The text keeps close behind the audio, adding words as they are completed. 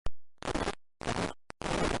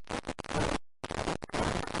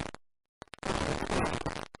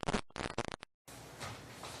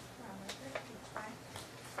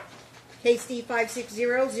KC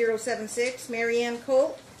 560076, Mary Ann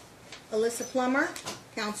Colt, Alyssa Plummer.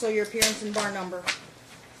 Counsel, your appearance and bar number.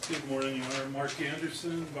 Good morning, Your Honor. Mark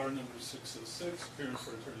Anderson, bar number 606, appearing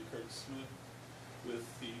for Attorney Curtis Smith with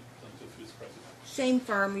the plaintiff who is present. Same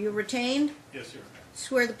firm. You retained? Yes, Your Honor.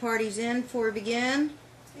 Swear the parties in before we begin.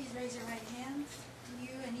 Please raise your right hand. Do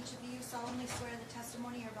you and each of you solemnly swear the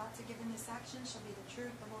testimony you're about to give in this action shall be the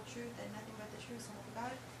truth, the whole truth, and nothing but the truth, so help you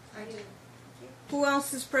God? I do. Who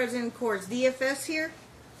else is present in court? Is DFS here?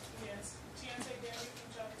 Yes. Tiante Daniel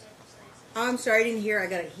from Jonathan. Oh, I'm sorry, I didn't hear. I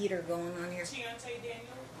got a heater going on here. Tiante Daniel.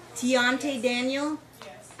 Tiante Yes. Daniel?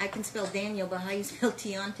 Yes. I can spell Daniel, but how you spell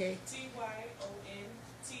Tiante? Tyonte.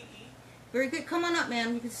 Very good. Come on up,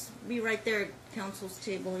 ma'am. You can be right there at counsel's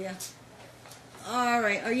table, yeah. All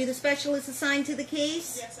right. Are you the specialist assigned to the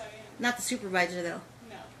case? Yes, I am. Not the supervisor, though.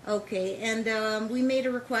 No. Okay. And we made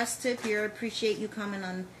a request to appear. I appreciate you coming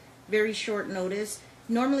on very short notice.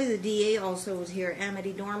 Normally the DA also was here,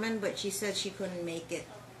 Amity Dorman, but she said she couldn't make it.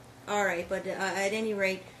 Okay. All right. But at any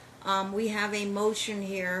rate, we have a motion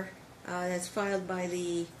here that's filed by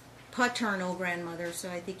the paternal grandmother, so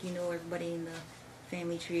I think you know everybody in the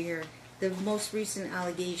family tree here. The most recent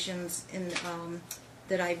allegations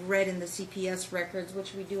that I've read in the CPS records,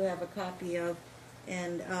 which we do have a copy of,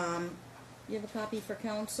 and you have a copy for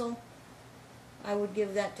counsel? I would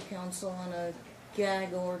give that to counsel on a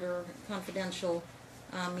gag order, confidential,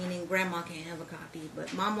 meaning grandma can't have a copy,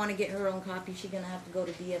 but mom want to get her own copy, she's going to have to go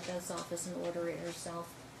to DFS office and order it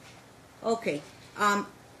herself. Okay,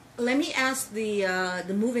 let me ask the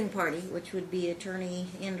moving party, which would be Attorney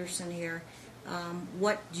Anderson here,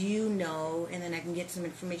 what do you know, and then I can get some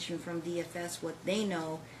information from DFS, what they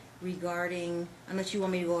know regarding, unless you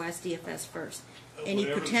want me to go ask DFS first, any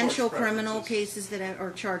potential criminal cases that have,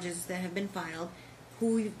 or charges that have been filed,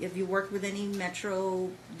 have you worked with any Metro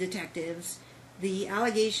detectives? The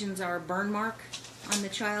allegations are a burn mark on the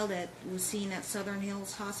child that was seen at Southern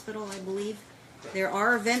Hills Hospital, I believe. There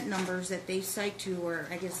are event numbers that they cite to, or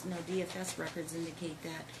I guess no, DFS records indicate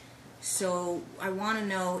that. So I want to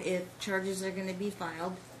know if charges are going to be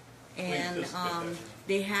filed, and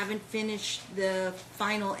they haven't finished the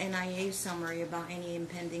final NIA summary about any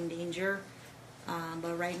impending danger,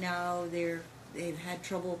 but right now they've had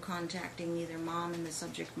trouble contacting either mom and the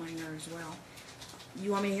subject minor as well.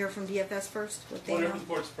 You want me to hear from DFS first? What they Whatever know? the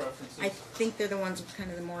court's preferences. I think they're the ones with kind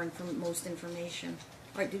of the most information.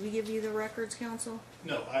 All right, did we give you the records, counsel?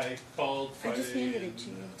 No, I called Friday. I just handed it to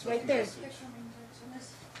you. It's right left a there. message.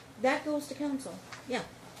 That goes to counsel. Yeah.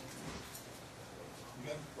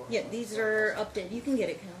 Yeah, these are updated. You can get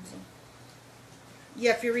it, counsel.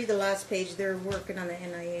 Yeah, if you read the last page, they're working on the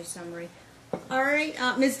NIA summary. All right,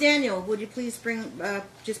 Ms. Daniel, would you please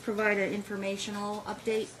just provide an informational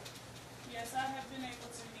update? Yes, I have been able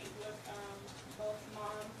to meet with both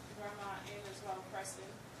mom, grandma, and as well Preston.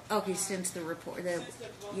 Okay, since the report. Since the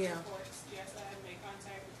both yeah. reports, yes, I have made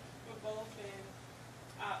contact with both, and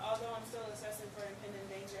although I'm still assessing for impending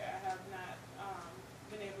danger, I have not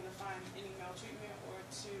been able to find any maltreatment or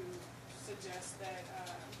to suggest that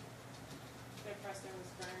Preston was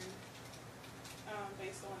burned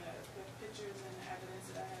based on the pictures and the evidence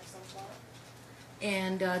that I have so far.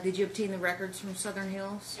 And did you obtain the records from Southern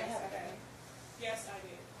Hills? Yes, I did. Yes, I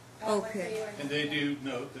did. Okay. And they do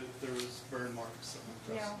note that there was burn marks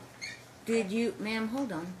on the Preston. Did you, ma'am,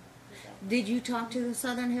 hold on. Did you talk to the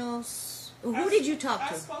Southern Hills? Who did you talk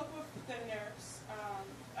to? I spoke with the nurse.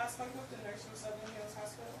 I spoke with the nurse from Southern Hills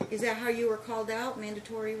Hospital. Is that how you were called out,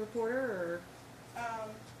 mandatory reporter, or?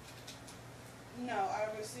 No,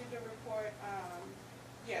 I received a report.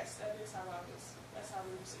 Yes, that is how that's how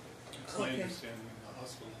we received it. It's my Okay. understanding in the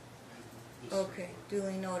hospital. This Okay, report.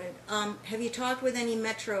 duly noted. Have you talked with any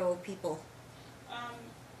Metro people? I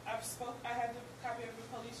have the copy of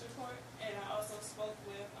the police report, and I also spoke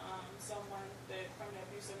with someone from the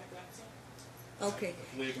abuse and neglect team. Okay.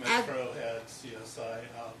 I believe Metro had CSI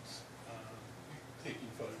out taking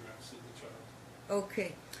photographs of the child.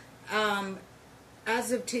 Okay.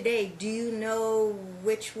 As of today, do you know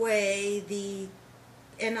which way the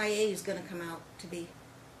NIA is going to come out to be?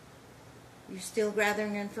 You still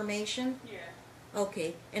gathering information? Yeah.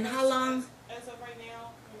 Okay. And how long? As of right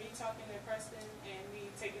now, me talking to Preston and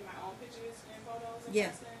me taking my own pictures and photos of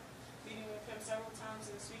Yeah. Preston, meeting with him several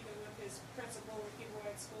times and speaking with his principal and people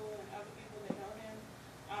at school and other people that know him,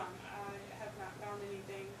 I have not found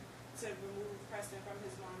anything to remove Preston from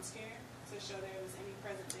his mom's care to show there was any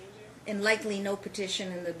present danger. And likely no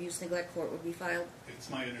petition in the abuse neglect court would be filed. It's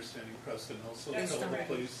my understanding Preston also That's told the correct.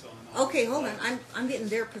 police on. Okay, hold on. I'm getting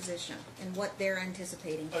their position and what they're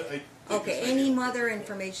anticipating. I Okay, any mother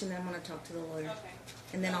information, then I'm going to talk to the lawyer. Okay.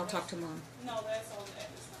 And then I'll talk to mom. No, that's all at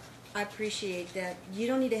this time. I appreciate that. You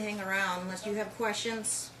don't need to hang around unless you have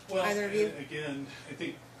questions, Well, either of you. again, I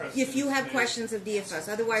think Preston If you have made- questions of DFS,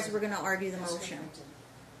 otherwise we're going to argue the motion.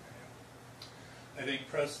 I think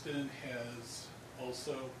Preston has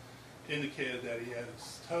also indicated that he had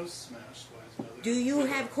his toes smashed by his mother. Do you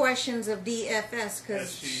have questions of DFS?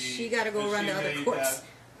 Because Has she got to go has run she to other made courts. that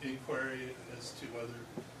inquiry as to whether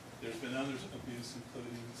there's been other abuse,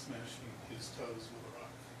 including smashing his toes with a rock?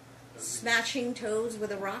 Smashing toes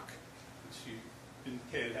with a rock? Which she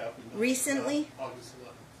indicated happened on Recently? August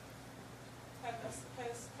 11th.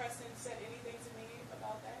 Has Preston said anything to me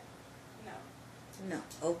about that? No. No.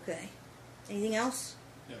 Okay. Anything else?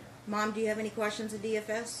 Yeah. Mom, do you have any questions of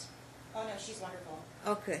DFS? Oh, no, she's wonderful.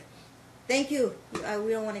 Okay. Thank you. We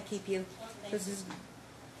don't want to keep you. This is,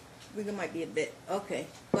 we might be a bit. Okay.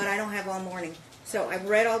 But I don't have all morning. So I've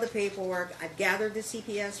read all the paperwork. I've gathered the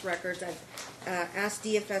CPS records. I've asked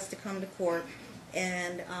DFS to come to court.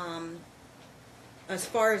 And as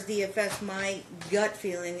far as DFS, my gut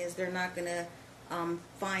feeling is they're not going to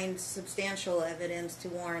find substantial evidence to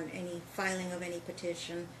warrant any filing of any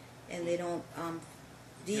petition. And they don't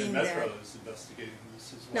deem And that... Metro is investigating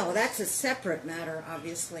this as well. No, that's a separate matter,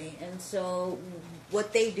 obviously. And so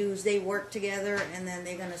what they do is they work together, and then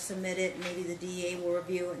they're going to submit it. Maybe the DA will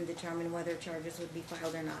review it and determine whether charges would be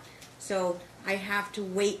filed or not. So I have to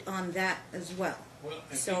wait on that as well. Well,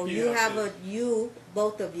 I So think you have to-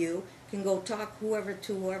 both of you can go talk whoever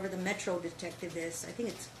the Metro detective is. I think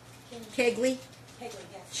it's Kegley, Kegley,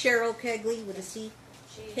 yes. Cheryl Kegley with a C.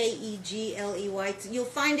 She, Kegley. You'll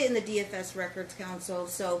find it in the DFS Records Council,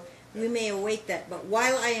 so we may await that. But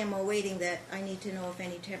while I am awaiting that, I need to know if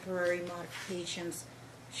any temporary modifications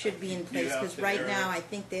should be in You place, have because to right err. now I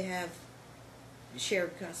think they have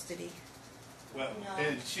shared custody. Well, No.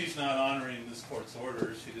 and she's not honoring this court's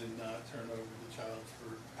order. She did not turn over the child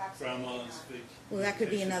for Absolutely grandma's not. vacation. Well, that could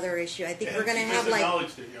be another issue. I think we're going to And have she like...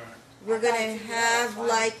 acknowledged it, Your Honor. We're going I to thought you have did, that's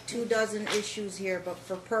like 24 issues here, but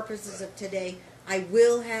for purposes of today, I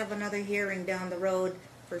will have another hearing down the road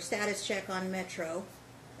for status check on Metro,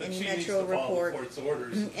 But any she needs Metro to follow the report, court's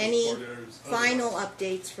orders. if the any court orders final otherwise.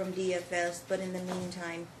 updates from DFS, but in the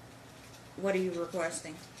meantime, what are you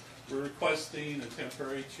requesting? We're requesting a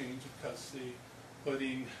temporary change of custody,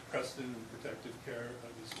 putting Preston in protective care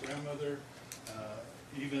of his grandmother.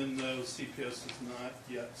 Even though CPS has not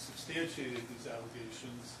yet substantiated these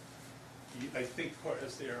allegations, I think the court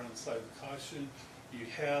has to err on the side of caution. You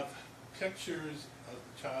have pictures of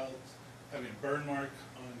the child having a burn mark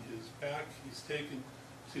on his back. He's taken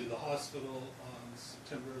to the hospital on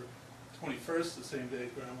September 21st, the same day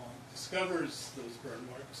Grandma discovers those burn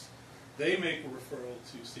marks. They make a referral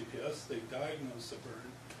to CPS. They diagnose a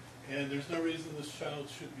burn, and there's no reason this child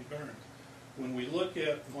should be burned. When we look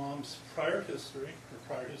at Mom's prior history,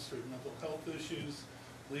 her prior history of mental health issues,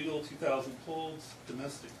 legal 2000 pulls,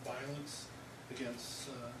 domestic violence against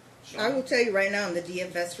I will tell you right now in the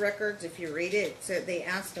DFS records, if you read it, so they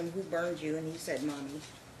asked him who burned you, and he said mommy.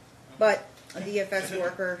 But a DFS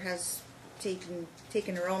worker has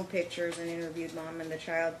taken her own pictures and interviewed Mom and the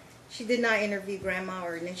child. She did not interview Grandma,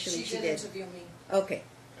 or initially she did did. interview me. Okay.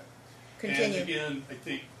 Continue. And again, I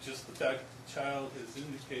think just the fact that the child has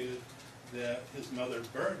indicated that his mother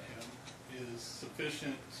burned him is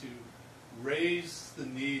sufficient to raise the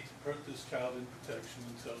need to put this child in protection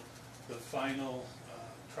until the final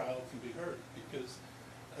trial can be heard. Because,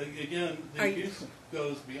 again, the abuse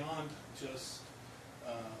goes beyond just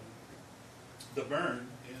the burn.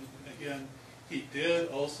 And again, he did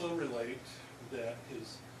also relate that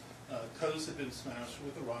his toes had been smashed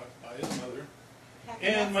with a rock by his mother.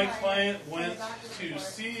 And my client went to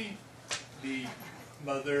see the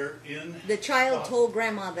mother in... The child told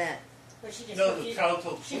Grandma that. But she just No, the child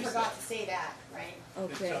told she police forgot that. to say that, right? The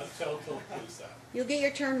Okay. child told police that. You'll get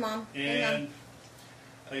your turn, Mom. Hang on.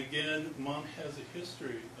 And again, Mom has a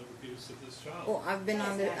history of abuse of this child. Well, I've been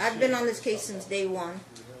on this case since day one,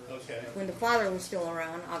 Okay. when the father was still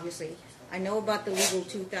around, obviously. I know about the legal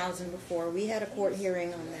 2000 before. We had a court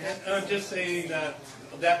hearing on that. And I'm just saying that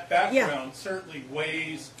that background certainly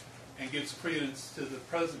weighs and gives credence to the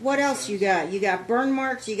present. What else you concerns. got? You got burn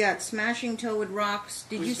marks, you got smashing toe with rocks.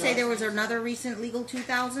 Did you Which say there one? was another recent legal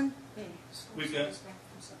 2000? We've got,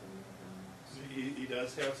 he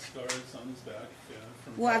does have scars on his back.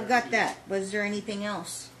 From Well, I've prior got abuse. that. Was there anything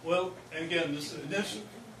else? Well, again, this initial,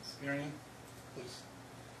 Marion, please.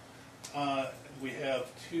 We have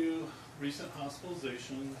 2 recent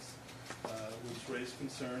hospitalizations, which raised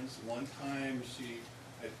concerns. One time she,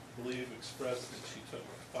 I believe, expressed that she took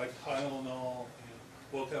 5 Tylenol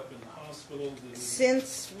and woke up in the hospital.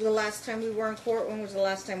 Since the last time we were in court, when was the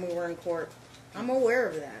last time we were in court? I'm aware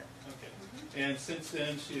of that. Okay. And since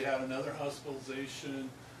then, she had another hospitalization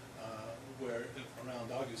where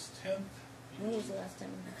around August 10th. When was the last time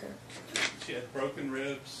you met her? She had broken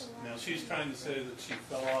ribs. Now she's trying to say that she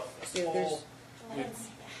fell off a See, pole. there's-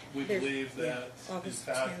 We There's- believe that, in August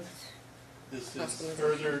fact, 10th. this is hospitalization.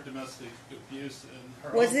 further domestic abuse in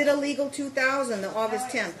her Was own- it a legal 2000, the August No,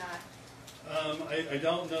 it 10th? is not. I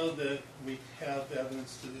don't know that we have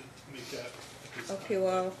evidence to make that at this time. Okay,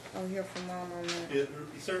 well, I'll hear from Mom on that. It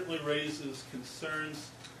certainly raises concerns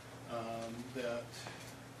that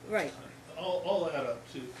Right, all add up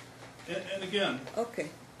to, and again, okay.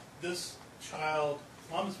 this child,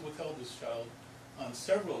 Mom has withheld this child on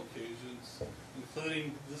several occasions,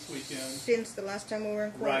 including this weekend. Since the last time we were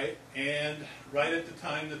in court? Right, and right at the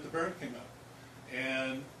time that the burn came up.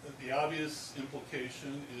 And the obvious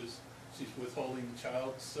implication is she's withholding the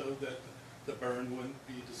child so that the burn wouldn't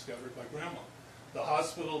be discovered by grandma. The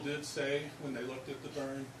hospital did say, when they looked at the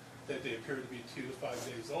burn, that they appeared to be 2 to 5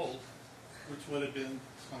 days old, which would have been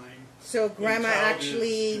time. So when Grandma the child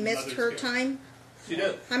actually is in missed mother's her care. time? She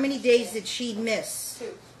did. How many days did she miss?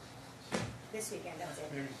 2. This weekend, that's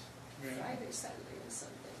it. Mary, Friday, Saturday, and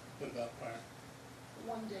Sunday. what about prior?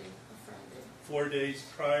 One day, a Friday. 4 days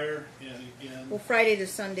prior, and again. Well, Friday to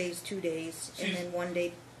Sunday's 2 days, and She's- then one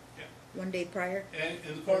day Yeah. prior? And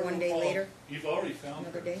the Or court one will day call- later? You've already found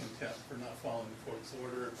her Another day? contempt for not following the court's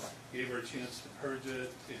order, gave her a chance to purge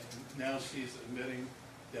it, and now she's admitting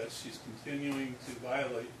that she's continuing to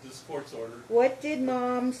violate this court's order. What did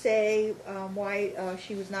Mom say, why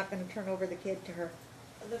she was not going to turn over the kid to her?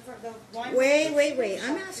 The one. Wait,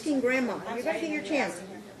 I'm asking Grandma. I'm You sorry, gotta take your you were chance. asking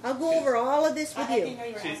her. I'll go over all of this with I didn't you. know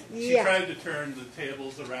you were asking her. She Yeah. tried to turn the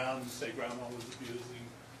tables around and say grandma was abusing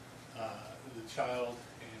the child,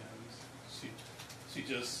 and she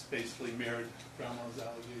just basically mirrored grandma's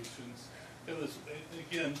allegations. It was,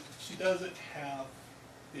 again, she doesn't have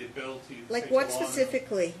the ability to Like take what a long-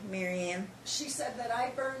 specifically, Marianne? She said that I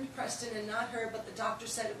burned Preston and not her, but the doctor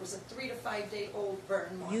said it was a 3 to 5 day old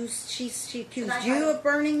burn mark. She accused And I you had- of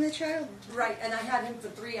burning the child? Right, and I had him for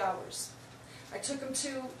 3 hours. I took him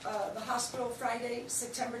to the hospital Friday,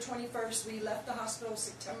 September 21st. We left the hospital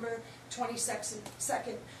September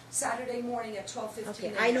 22nd, Saturday morning at 12:15 Okay,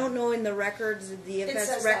 a.m. I don't know in the records, the It DFS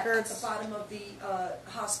says that at the records, bottom of the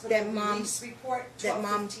hospital That Mom- release report, that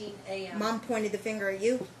Mom- 12:15 a.m. Mom pointed the finger at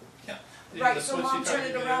you. Yeah. Right, That's so what she Mom tried turned to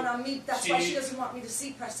it do. around on me. That's why She- she doesn't want me to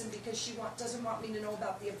see Preston, because she doesn't want me to know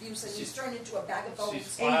about the abuse, and he's She's- turned into a bag of bones.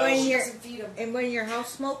 she's And when filed- She you're doesn't feed him. and when your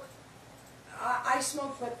house smoke? I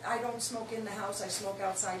smoke, but I don't smoke in the house. I smoke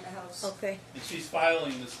outside the house. Okay. And she's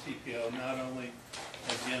filing this TPO not only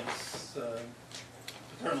against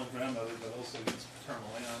paternal grandmother, but also against paternal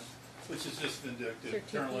aunt, which is just vindictive. Sure,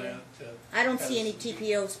 Paternal TPO. aunt. I don't see has- any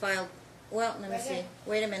TPOs filed. Well, let me Right see. there.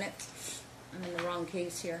 Wait a minute. I'm in the wrong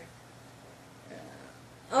case here.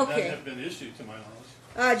 None Okay. have been issued to my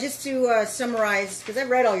knowledge. Just to summarize, because I've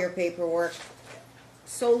read all your paperwork.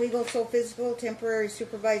 So legal, so physical, temporary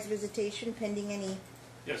supervised visitation pending any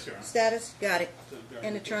Yes, Your Honor. status? Got it. So,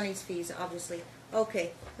 And attorney's fees, obviously.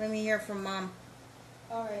 Okay, let me hear from Mom.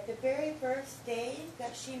 All right, the very first day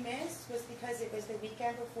that she missed was because it was the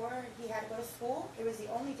weekend before he had to go to school. It was the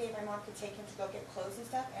only day my mom could take him to go get clothes and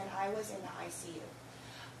stuff, and I was in the ICU.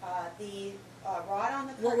 The rod on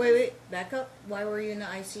the curtains, Wait, back up. Why were you in the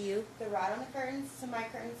ICU? the rod on the curtains, so my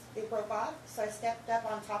curtains, they broke off, so I stepped up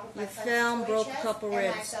on top of my You son's fell and toy broke a chest, couple and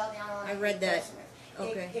I ribs. fell down on I it read with that. close ribs.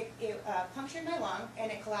 Okay. It punctured my lung,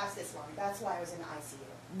 and it collapsed this lung. That's why I was in the ICU.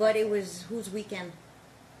 But it was whose weekend?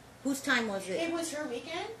 Whose time was It it? was her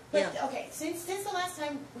weekend, but Yeah. okay. Since the last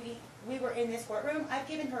time we were in this courtroom, I've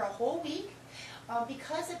given her a whole week.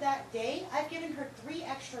 Because of that day, I've given her 3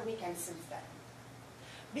 extra weekends since then.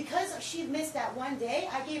 Because she missed that one day,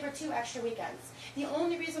 I gave her 2 extra weekends. The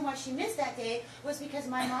only reason why she missed that day was because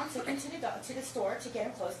my mom took him to the store to get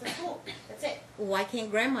him clothes for school. That's it. Why can't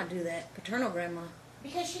Grandma do that? Paternal Grandma.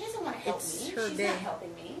 Because she doesn't want to help It's me. her She's day. not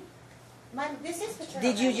helping me. This is paternal.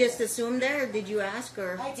 Did you just grandmother. assume that, or did you ask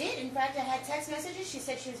her? I did. In fact, I had text messages. She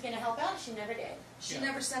said she was going to help out. She never did. She Yeah.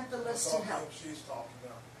 never sent the list to help. She's talking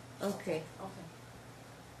about. Okay. Okay.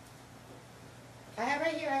 I have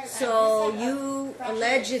right here. So I you fractured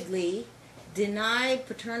allegedly denied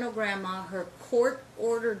paternal grandma her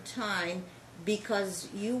court-ordered time because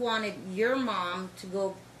you wanted your mom to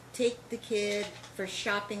go take the kid for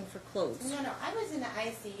shopping for clothes. No, I was in the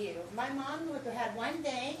ICU. My mom had one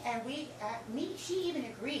day, and she even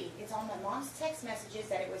agreed. It's on my mom's text messages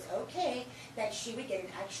that it was okay that she would get an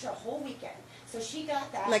extra whole weekend. So she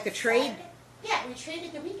got that. Like a trade? Saturday. Yeah, we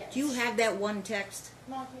traded the weekends. Do you have that one text?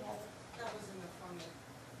 Mom, do you have it? That was in the front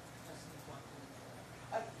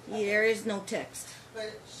of Okay. There is no text.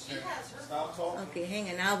 But she has her. Stop talking. Okay, hang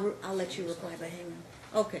on. I'll let you reply, but hang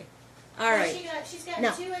on. Okay. All Well, right. she's got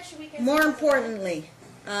Now, 2 extra weekends. More because of that. importantly,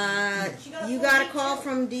 She got a you full got a week, call too.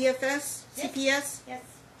 from DFS, CPS? Yes.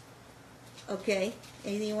 Okay.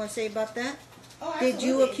 Anything you want to say about that? Oh, Did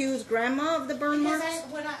you absolutely. accuse Grandma of the burn Because marks?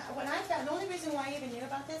 when I found, the only reason why I even knew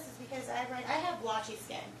about this is because I have blotchy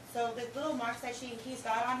skin. So the little marks that he's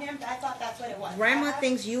got on him, I thought that's what it was. Grandma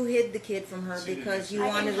thinks you hid the kid from her She didn't. because you I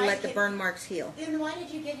wanted didn't to hide let the the kid. burn marks heal. Then why did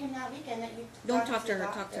you get him that weekend that you? Don't brought him talk to the her,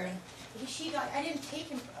 talk to doctor? me. I didn't take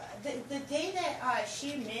him. The day that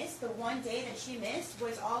she missed, the one day that she missed,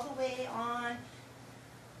 was all the way on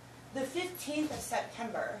the 15th of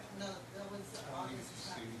September. No, that was August.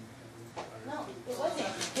 No, it wasn't,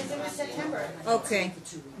 because it was September. Okay.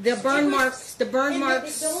 The burn marks, the burn And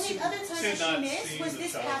marks. The only other time She that had she not missed seen was the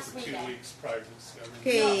this child past for 2 weekend. weeks prior to discovery.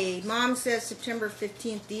 Okay, Mom says September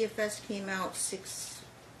 15th. DFS came out 6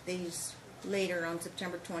 days later on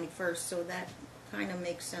September 21st, so that kind of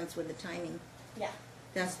makes sense with the timing. Yeah.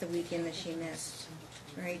 That's the weekend that she missed,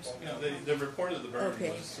 right? Yeah, the report of the burn Okay.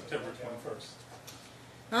 was September 21st.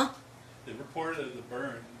 Huh? The report of the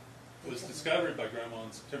burn was discovered by Grandma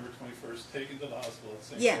on September 21st, taken to the hospital the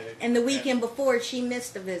same Yeah, day. and the weekend before she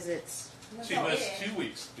missed the visits. She No, missed it- 2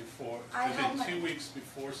 weeks before, I within have my- 2 weeks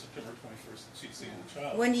before September 21st that she'd seen the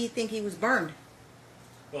child. When do you think he was burned?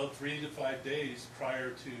 Well, 3 to 5 days prior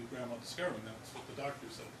to Grandma discovering that. That's what the doctor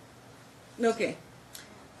said. Okay.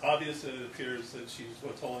 Obviously, it appears that she's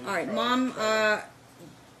withholding. All right, the Mom, child.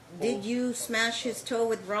 did you smash his toe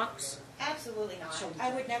with rocks? Absolutely not.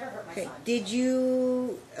 I would never hurt my Okay. son. Did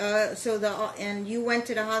you, and you went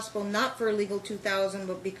to the hospital not for illegal 2000,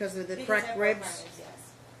 but because of the Because cracked I broke my ribs? yes.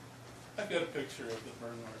 I've got a picture of the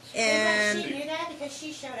burn marks. And she knew that because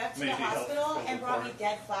she showed up to Maybe the help hospital fill and the brought me part.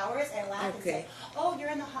 dead flowers and laughed Okay. and said, "Oh, you're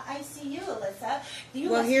in the ICU, Alyssa. You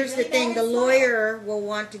well, must be here's the really thing: bad the as well." lawyer will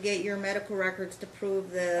want to get your medical records to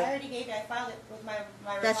prove I the. already gave it. I filed it with my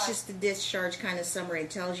That's reply. just the discharge kind of summary.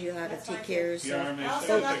 It tells you how That's to take fine, care of Your yourself. arm I is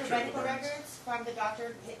also a got the picture of the medical burns. records from the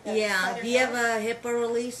doctor. Yeah. Do you have Southern a HIPAA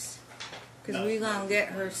release? Because No. we're gonna get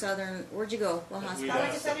her Southern. Where'd you go? What We hospital? I went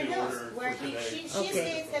to asked Southern the Hills, order where for she today. Okay.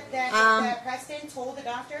 states that that Preston told the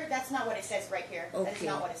doctor. That's not what it says right here. That is Okay.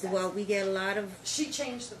 not what it says. Well, we get a lot of. She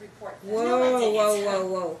changed the report. then. Whoa, No, I didn't.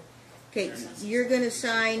 whoa. Okay, you're gonna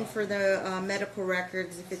sign for the medical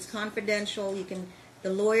records. If it's confidential, the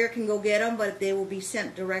lawyer can go get them, but they will be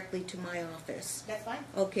sent directly to my office. That's fine.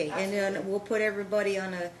 Okay, and then Absolutely. we'll put everybody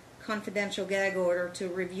on a confidential gag order to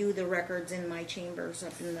review the records in my chambers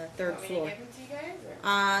up in the third Want me to floor. give them to you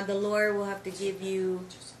guys? Or? The lawyer will have to give you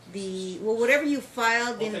whatever you filed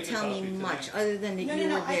I'll didn't take a tell me copy tonight. much, other than that No, you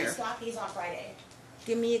no, were no. I there. just got these on Friday.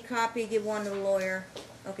 Give me a copy, give one to the lawyer.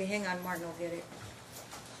 Okay, hang on, Martin will get it.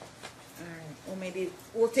 Alright, or maybe,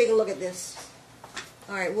 we'll take a look at this.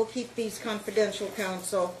 Alright, we'll keep these confidential,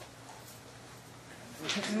 counsel.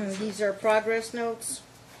 These are progress notes.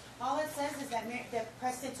 All it says is that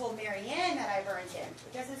Preston told Mary Ann that I burned him.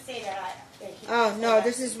 It doesn't say that he Oh, told no, us.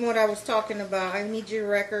 this is what I was talking about. I need your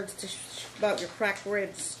records about your cracked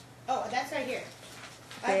ribs. Oh, that's right here.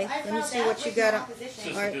 Okay, I let me filed see that what you with got no on- Just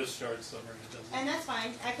opposition. Alright. a discharge summary. It doesn't. And that's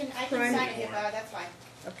fine. I can Crime. sign it. That's fine.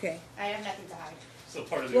 Okay. I have nothing to hide. So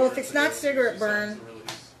part of the Well, order if it's today not is cigarette she signs burn, the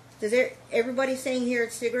release. Everybody's saying here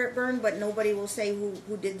it's cigarette burn, but nobody will say who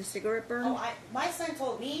did the cigarette burn? Oh, my son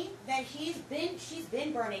told me that she's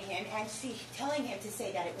been burning him and telling him to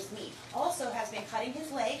say that it was me. Also has been cutting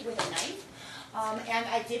his leg with a knife. And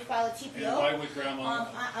I did file a TPO. And why would Grandma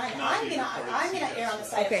not I'm be gonna reported err on the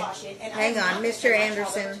side Okay. of caution. And Hang I'm on, not gonna Mr. send my child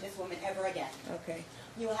Anderson. over to this woman ever again. Okay.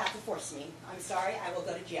 You will have to force me. I'm sorry. I will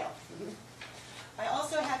go to jail. I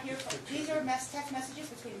also have here. These are text messages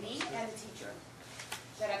between me and the teacher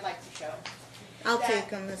that I'd like to show. I'll That- take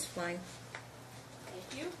them, that's fine.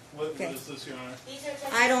 Thank you. What Okay. is this, Your Honor? These are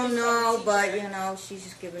text I don't messages from the know, but teacher. she's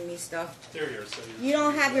just giving me stuff. They're here, so You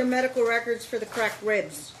don't have your medical records for the cracked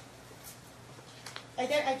ribs. I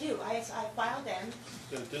do. I filed them.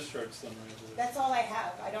 The discharge summary. I believe. That's all I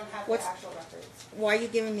have. I don't have What's- the actual records. Why are you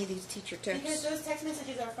giving me these teacher Because texts? those text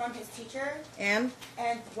messages are from his teacher And?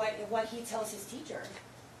 and what he tells his teacher.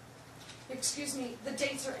 Excuse me, the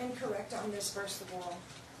dates are incorrect on this, first of all.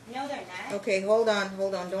 No, they're not. Okay, hold on,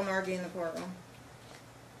 don't argue in the courtroom.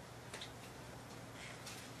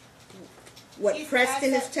 What He's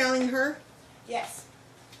Preston is asked- telling her? Yes.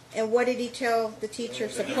 And what did he tell the teacher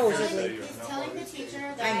He's supposedly? telling the teacher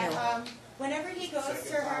I that know. whenever he goes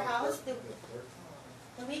to her house,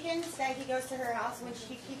 The weekends that he goes to her house, when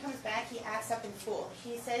he comes back, he acts up in school.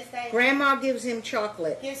 He says that Grandma gives him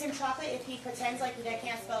chocolate. gives him chocolate if he pretends like he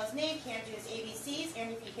can't spell his name, can't do his ABCs,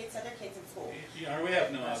 and if he hits other kids in school. Yeah, we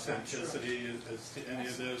have no authenticity as to any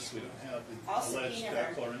of this. We don't have the I'll alleged subpoena her.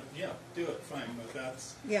 declaration. Yeah, do it, fine, but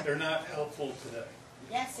that's, Yeah. they're not helpful today.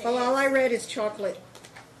 Yes, it Well, all I is. read is chocolate.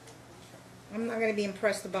 I'm not going to be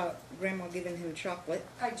impressed about Grandma giving him chocolate.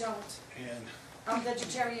 I don't. And I'm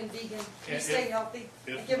vegetarian, vegan. You And stay if- healthy.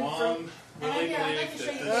 I if give 'em fruit. Mom really Yeah, I'd like believed to that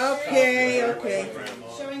show you this the Okay, chocolate okay. was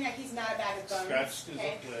Grandma Showing that he's not a bag of bones. scratched his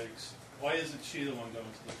Okay. legs, why isn't she the one going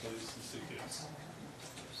to the police and seeking us?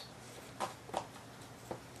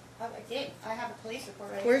 Oh, I did. I have a police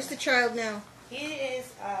report right Where's the here. child now? He is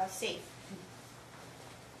safe.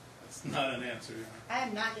 That's not an answer, Your I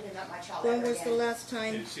am not giving up my child When ever was the again. last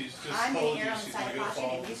time? Honor. If she's just I'm told going you to err on the she's side not of going to caution,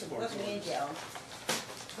 follow and the you can sports put me in orders. jail.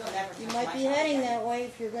 You'll never You touch might my be child heading again. that way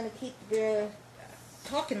if you're going to keep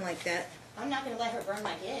talking like that. I'm not going to let her burn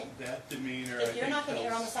my kid. That demeanor, I If you're think, not gonna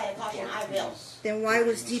err on the side of tells caution, the I court will. who's Then why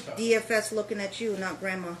was hurting this child. DFS looking at you, not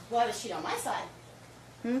Grandma? Why was she on my side?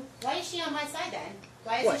 Hmm? Why is she on my side then?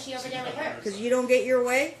 Why What? isn't she over there with her? Because you don't get your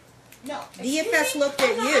way? No. DFS Excuse me? looked at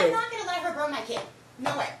I'm you. not going to let her burn my kid.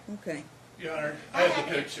 No way. Okay. Your Honor, I I have have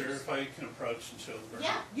the picture, pictures. if I can approach and show the burn.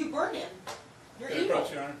 Yeah, you burned him. You're Can I evil.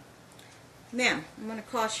 approach, Your Honor? Ma'am, I'm going to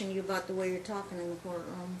caution you about the way you're talking in the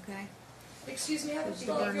courtroom, okay? Excuse me, I have a Where's the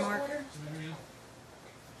burn behavior mark? order.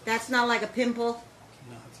 That's not like a pimple.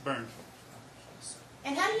 No, it's burned.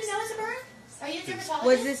 And how do you know it's a burn? Are you a It's- dermatologist?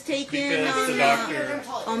 Was this taken Because on... the You're a doctor-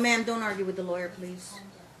 dermatologist. Oh, ma'am, don't argue with the lawyer, please.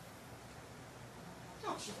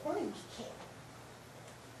 No, she's burning my kid.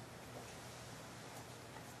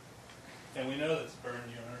 And we know that's burned,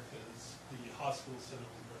 Your Honor, because the hospital said it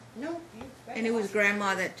was burned. No, you. And it was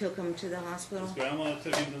Grandma that took him to the His hospital. grandma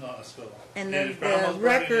took him to the hospital. And if the grandma's burning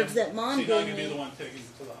records him, that Mom she's not gave gonna be me- the one taking him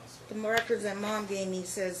to the The hospital. records that Mom gave me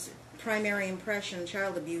says primary impression,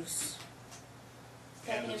 child abuse.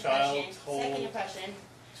 Second And the child impression. told- Second impression.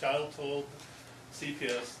 Child told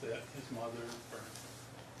CPS that his mother burned.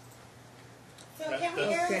 So That can we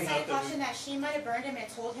doesn't err on the come side out of that we- caution that she might have burned him and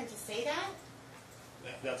told him to say that?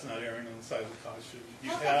 That's not erring on the side of the caution. You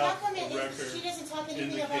How have come a record she doesn't talk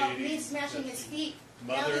anything about me indicating smashing that his the feet?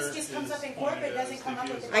 Now mother this just comes is up in court, but pointed doesn't as come up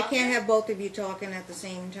with CPS. the I doctor? can't have both of you talking at the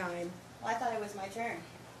same time. Well, I thought it was my turn.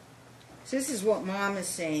 So this is what Mom is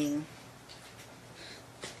saying.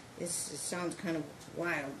 It sounds kind of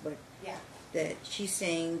wild, but Yeah. that she's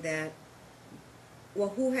saying that, well,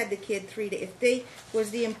 who had the kid 3 days? If they, was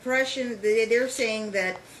the impression, they're saying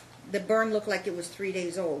that the burn looked like it was 3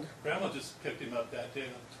 days old. Grandma just picked him up that day on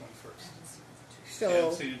the 21st. So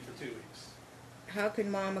Hadn't seen him for 2 weeks. how could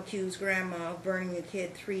Mom accuse Grandma of burning the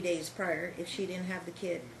kid 3 days prior if she didn't have the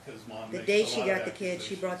kid? Because Mom The makes day a she lot got of the kid,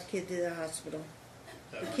 she brought the accusations. kid to the hospital.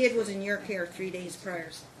 That The much. kid was in your care 3 days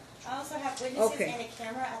prior. I also have witnesses Okay. and a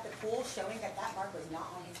camera at the pool showing that that mark was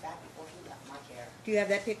not on his back before he left my care. Do you have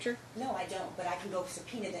that picture? No, I don't, but I can go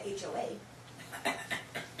subpoena the HOA.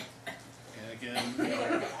 And again, Your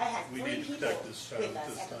Honor, I had we 3 need to people protect this child with at us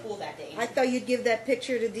this at the time. pool that day. I thought you'd give that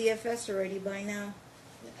picture to DFS already by now.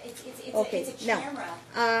 Okay, It's a now, camera.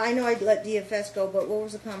 I know I'd let DFS go, but what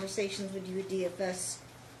was the conversations with you at DFS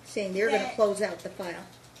saying they're going to That- close out the file?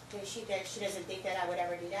 She doesn't think that I would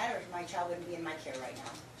ever do that, or my child wouldn't be in my care right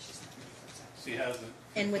now. She hasn't.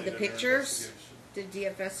 And with the completed her pictures? investigation. Did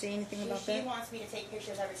DFS say anything about She that? wants me to take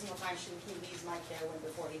pictures every single time he leaves my care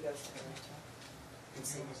before he goes to her.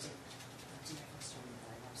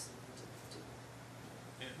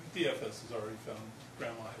 And DFS has already found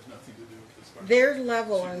Grandma had nothing to do with this. burn. Their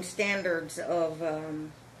level and standards of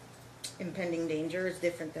impending danger is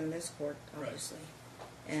different than this court, Right. obviously,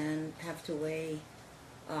 and have to weigh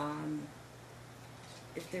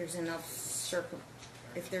if there's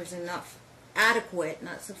enough adequate,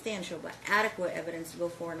 not substantial, but adequate evidence to go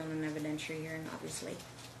forward on an evidentiary hearing, obviously,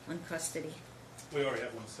 on custody. We already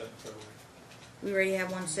have one set in February. We already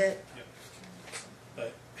have one set, Yep.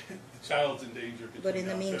 But the child's in danger. but in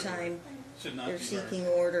the between now and February. meantime, Should not they're be burned. seeking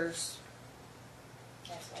orders.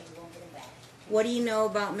 That's why you won't get him back. What do you know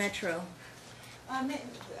about Metro?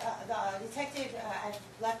 The detective, I've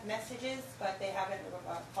left messages, but they haven't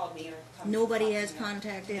called me or come. Nobody talk to has me.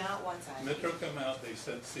 contacted? Not one time. Metro come out, they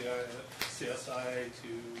sent CSI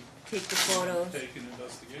to Take the photos. take an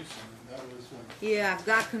investigation, and that was when Yeah, I've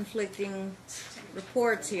got conflicting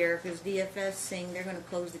reports here because DFS saying they're going to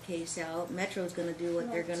close the case out. Metro's going to do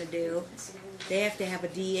what they're going to do. They have to have a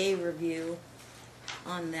DA review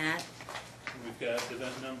on that. we've got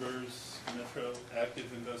event numbers, Metro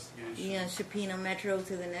active investigation. You gonna subpoena Metro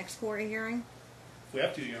to the next court hearing? If we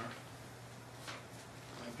have to, Your Honor.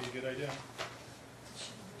 Might be a good idea.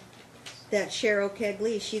 That Cheryl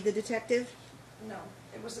Kegley, is she the detective? No,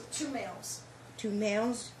 it was 2 males. 2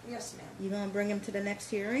 males? Yes, ma'am. You gonna bring them to the next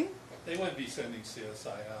hearing? They would be sending CSI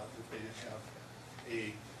out if they didn't have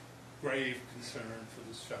a grave concern for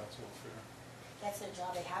this child's welfare. That's their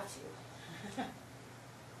job, they have to.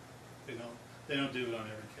 They don't do it on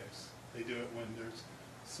every case. They do it when there's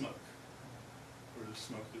smoke. Where there's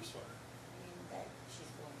smoke, there's fire. I mean, that she's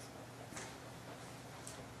blowing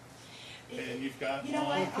smoke. And you've got You know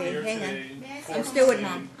Mom what? here Okay, hang on. today. May I say I'm one still more with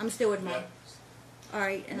Mom. I'm still with Mom. Yeah. All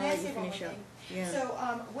right, and May I'll I let you say one more finish up. thing? Yeah. So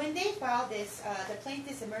when they filed this, the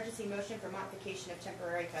plaintiff's emergency motion for modification of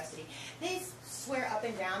temporary custody, they swear up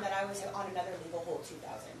and down that I was on another legal hold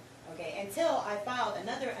 2000. Okay, until I filed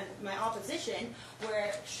my opposition,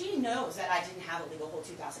 where she knows that I didn't have a legal hold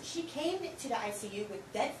 2000. She came to the ICU with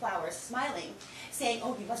dead flowers, smiling, saying,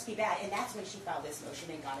 "Oh, you must be bad," and that's when she filed this motion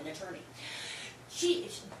and got an attorney.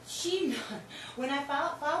 When I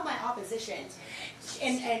filed my opposition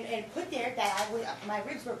and put there that my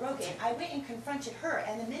ribs were broken, I went and confronted her.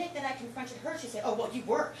 And the minute that I confronted her, she said, "Oh, well,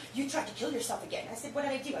 you tried to kill yourself again." I said, "What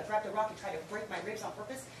did I do? I dropped a rock and tried to break my ribs on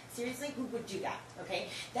purpose? Seriously, who would do that?" Okay,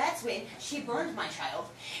 that's when she burned my child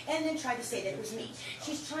and then tried to say that it was me.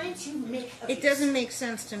 She's trying to make abuse. It doesn't make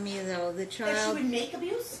sense to me though. The That she child, would make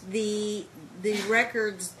abuse? the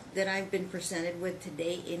records that I've been presented with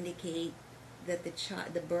today indicate that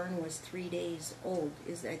the burn was 3 days old.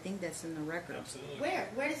 I think that's in the records. Absolutely.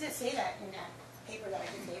 Where does it say that in that paper that I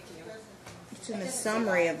just gave to you? It's in It the doesn't say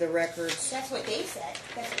summary that. of the records. That's what they said.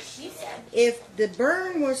 That's what she said. If the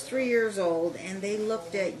burn was 3 years old and they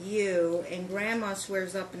looked at you and Grandma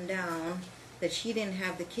swears up and down that she didn't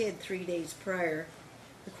have the kid 3 days prior,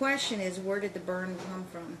 the question is, where did the burn come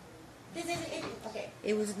from? Okay.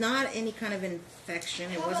 It was not any kind of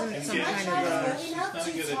infection. It How wasn't about- some my kind of child is a... well enough She's not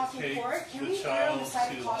to gonna talk in take court. Can the we err on the child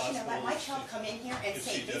side to of the caution and let my hospital child come in here and if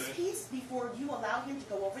say she did his it. piece before you allow him to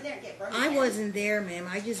go over there and get burned I again? wasn't there, ma'am.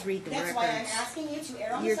 I just read the That's records. why I'm asking you to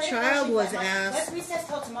err on Your the side child of caution. was Let's asked- recess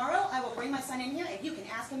till tomorrow. I will bring my son in here and you can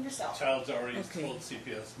ask him yourself. Child's already Okay. told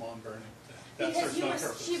CPS Mom burning. That Because serves no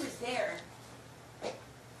purpose. she was there.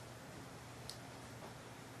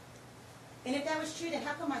 And if that was true, then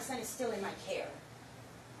how come my son is still in my care?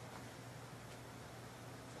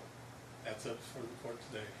 That's up for the court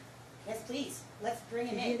today. Yes, please. Let's bring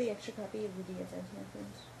him Did you have in. the extra copy of the DFS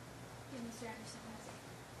records? Yeah, Mr. Anderson has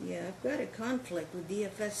it. Yeah, I've got a conflict with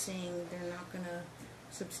DFS saying they're not going to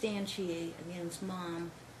substantiate against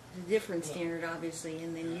Mom. It's a different standard, obviously,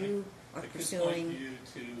 and then you are I could point pursuing you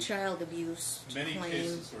to child abuse many claim.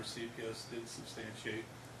 cases where CPS did substantiate,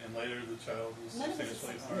 and later the child was None of it is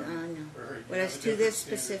substantially I harmed know. or hurt. But You as have a to this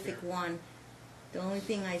different standard specific here. one, the only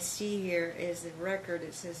thing I see here is the record.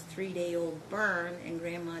 It says 3-day-old burn, and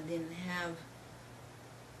Grandma didn't have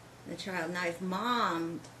the child. Now, if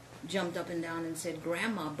Mom jumped up and down and said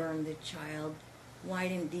Grandma burned the child, why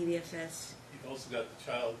didn't DFS? You've also got the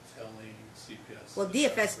child telling CPS. Well, the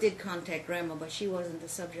DFS child did contact Grandma, but she wasn't the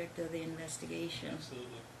subject of the investigation. Absolutely.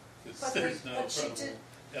 Because But there's no she credible did-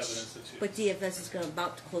 evidence that she. But DFS is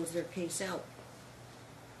about to close their case out.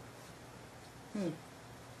 Do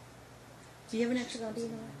you have an extra copy of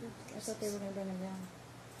the records? I thought they were going to bring them down.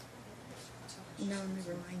 No,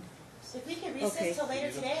 never mind. If we can recess Okay. till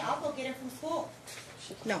later today, I'll go get him from school.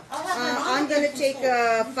 No, I'll have my mom I'm get going him to from take school.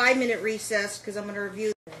 a 5-minute recess because I'm going to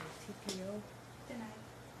review the TPO. Denied.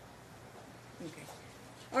 Okay.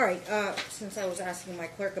 All right, since I was asking my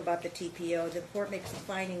clerk about the TPO, the court makes a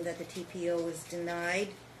finding that the TPO is denied,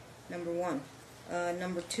 number one.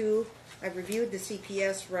 Number two, I've reviewed the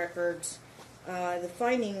CPS records. The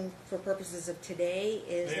finding for purposes of today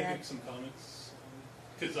is May I that... make some comments?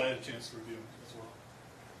 Because I had a chance to review them as well.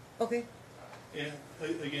 Okay. And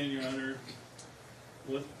again, Your Honor,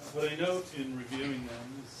 what I note in reviewing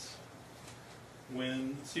them is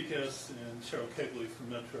when CPS and Cheryl Kegley from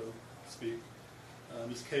Metro speak,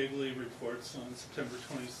 Ms. Kegley reports on September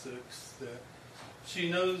 26th that she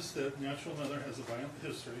knows that Natural Mother has a violent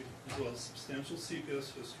history as well as substantial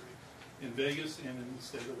CPS history in Vegas and in the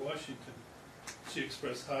state of Washington. She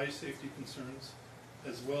expressed high safety concerns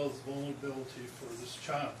as well as vulnerability for this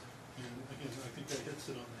child. And again, I think that hits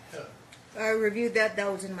it on the head. I reviewed that. That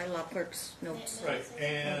was in my law clerk's notes. Right,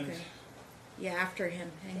 and Okay. Yeah, after him.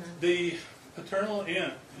 Hang on. the paternal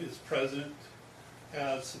aunt is present,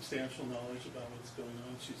 has substantial knowledge about what's going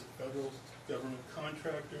on. She's a federal government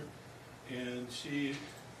contractor, and she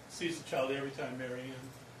sees the child every time Marianne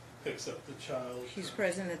picks up the child. She's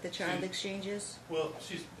present at the child She- exchanges. Well,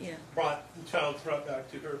 she's Yeah. the child's brought back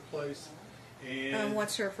to her place, and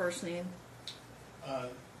What's her first name?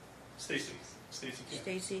 Stacy Kemp.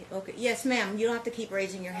 Stacy. Okay. Yes, ma'am. You don't have to keep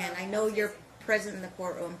raising your hand. I know you're present in the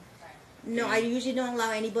courtroom. No, I usually don't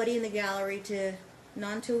allow anybody in the gallery to,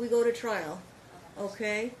 not until we go to trial.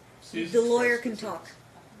 Okay? Susan's The lawyer first can visit. talk.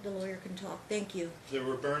 The lawyer can talk. Thank you. There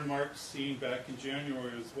were burn marks seen back in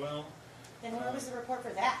January as well. Then where was the report for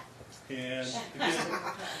that? And again,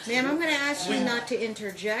 Ma'am, I'm going to ask you not to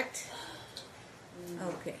interject.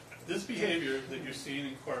 Okay. this behavior that you're seeing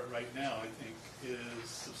in court right now, I think, is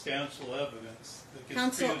substantial evidence that gets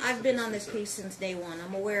Counsel, treated I've been on this specifically. case since day one.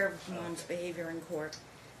 I'm aware of mom's behavior in court.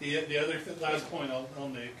 The other last point I'll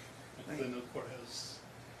make, because I Right. know the court has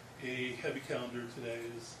a heavy calendar today,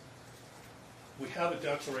 is we have a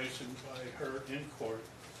declaration by her in court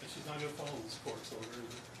that she's not going to follow this court's order.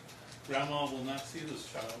 That grandma will not see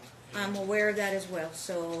this child. I'm aware of that as well.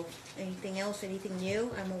 So, anything else? Anything new?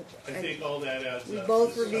 I think all that adds We up.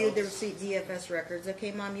 both to reviewed the itself. DFS records.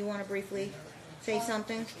 Okay, Mom, you want to briefly say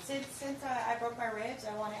something? Since I broke my ribs,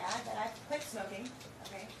 I want to add that I quit smoking.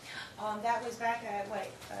 Okay, that was back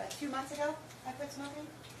 2 months ago. I quit smoking.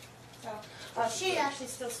 So she actually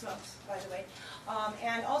still smokes, by the way.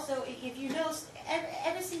 And also, if you know,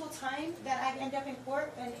 every single time that I end up in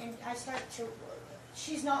court and I start to,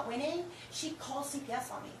 she's not winning, she calls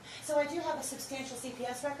CPS on me. So I do have a substantial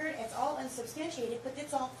CPS record. It's all unsubstantiated, but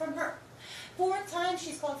it's all from her. 4 times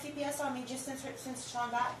she's called CPS on me just since Sean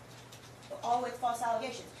died, all with false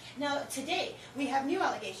allegations. Now today we have new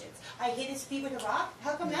allegations. I hit his feet with a rock.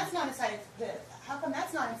 How come that's not inside of the? How come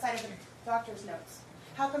that's not inside of the doctor's notes?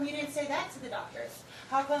 How come you didn't say that to the doctors?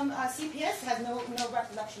 How come CPS has no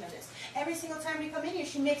recollection of this? Every single time we come in here,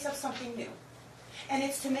 she makes up something new, and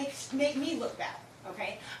it's to make me look bad.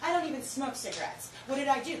 Okay, I don't even smoke cigarettes. What did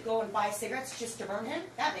I do? Go and buy cigarettes just to burn him?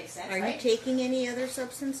 That makes sense, Are you right? taking any other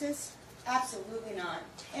substances? Absolutely not.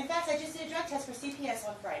 In fact, I just did a drug test for CPS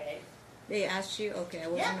on Friday. They asked you? Okay, I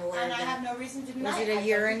wasn't Yeah, aware and of I have that. no reason to deny Was it I a don't do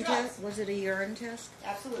urine drugs. test? Was it a urine test?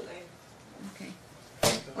 Absolutely. Okay.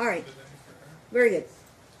 All right. Very good.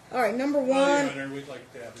 All right, number Well, one. Your Honor, we'd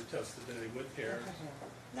like to have her tested today with care.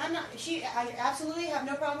 I'm not, I absolutely have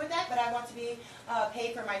no problem with that, but I want to be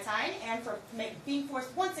paid for my time and for being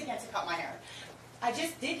forced once again to cut my hair. I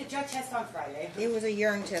just did the drug test on Friday. It was a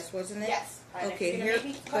urine test, wasn't it? Yes. And if Okay, you're here, gonna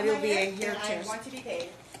make me but cut it'll my be a hair, hair then test. I want to be paid.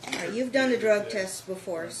 All right, you've done the drug tests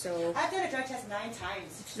before, so I've done a drug test 9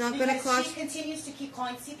 times. It's not gonna because cost- she continues to keep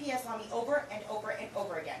calling CPS on me over and over and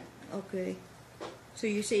over again. okay. So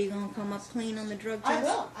you say you're gonna come up clean on the drug I test?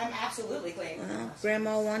 will. I'm absolutely clean. Well,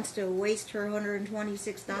 Grandma wants to waste her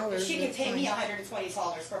 $126. She can That's pay me fine.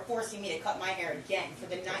 $120 for forcing me to cut my hair again for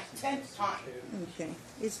the 10th time. Okay,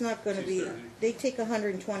 it's not going to be. They take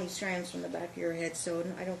 120 strands from the back of your head, so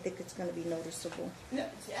I don't think it's going to be noticeable. No,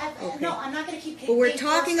 Okay. no, I'm not going to keep paying. But we're being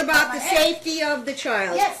talking forced to about cut the my hair. safety of the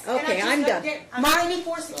child. Yes. and Okay, I just I'm don't done. get- I'm not being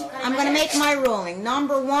forced to keep cutting I'm my going to hair. make my ruling.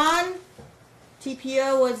 Number one,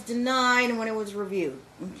 TPO was denied when it was reviewed.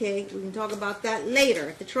 Okay, we can talk about that later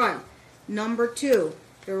at the trial. Number two,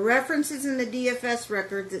 the references in the DFS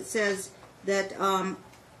records that says that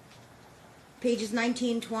pages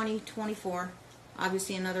 19, 20, 24,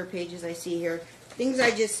 obviously in other pages I see here. Things I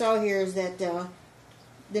just saw here is that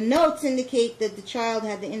the notes indicate that the child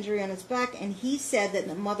had the injury on his back, and he said that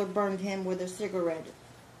the mother burned him with a cigarette.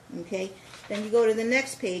 Okay, then you go to the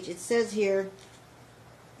next page. It says here,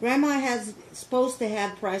 Grandma has supposed to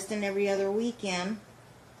have Preston every other weekend.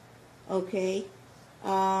 Okay,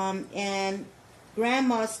 and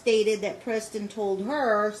Grandma stated that Preston told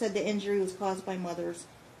her, said the injury was caused by mother's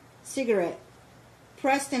cigarette.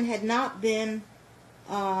 Preston had not been,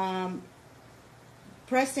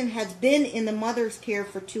 Preston has been in the mother's care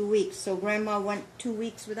for 2 weeks, so Grandma went 2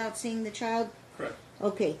 weeks without seeing the child? Correct.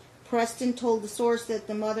 Okay. Preston told the source that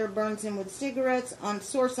the mother burns him with cigarettes. On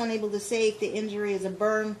source unable to say if the injury is a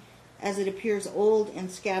burn, as it appears old and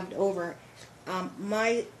scabbed over.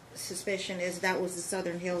 My suspicion is that was the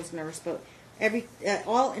Southern Hills nurse, but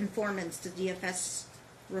all informants to DFS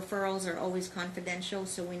referrals are always confidential,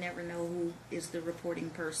 so we never know who is the reporting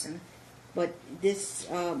person. But this,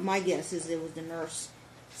 my guess is it was the nurse.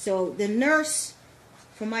 So the nurse,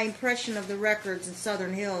 from my impression of the records in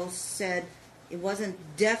Southern Hills, said it wasn't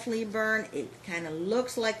definitely a burn. It kind of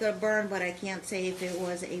looks like a burn, but I can't say if it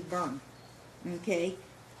was a burn. Okay?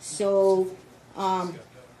 So,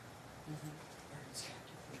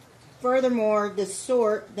 furthermore, the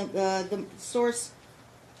source,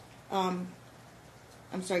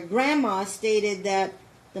 Grandma stated that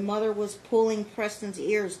the mother was pulling Preston's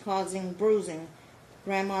ears, causing bruising.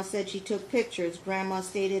 Grandma said she took pictures. Grandma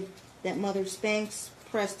stated that mother spanks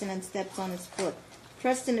Preston and steps on his foot.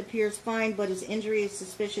 Preston appears fine, but his injury is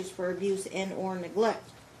suspicious for abuse and or neglect.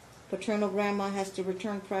 Paternal grandma has to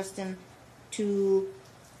return Preston to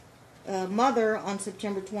mother on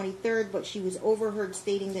September 23rd, but she was overheard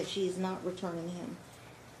stating that she is not returning him.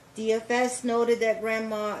 DFS noted that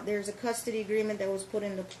there's a custody agreement that was put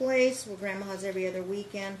into place where grandma has every other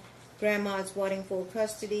weekend. Grandma is wanting full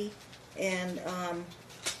custody, and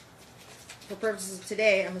for purposes of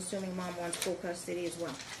today, I'm assuming mom wants full custody as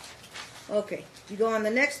well. Okay, you go on the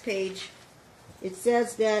next page. It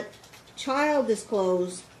says that child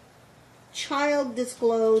disclosed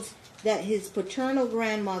that his paternal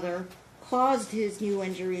grandmother caused his new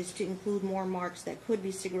injuries to include more marks that could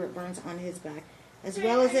be cigarette burns on his back, as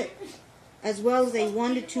well as a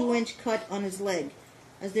 1 to 2 inch cut on his leg.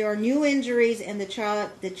 As there are new injuries and the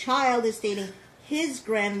child is stating his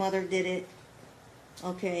grandmother did it.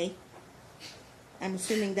 Okay, I'm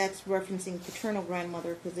assuming that's referencing paternal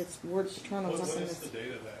grandmother because it's word paternal. What is the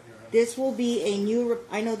date of that, Your Honor? This will be a new.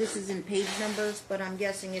 I know this is in page numbers, but I'm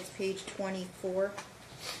guessing it's page 24.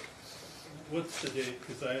 What's the date?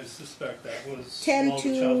 Because I suspect that was 10 while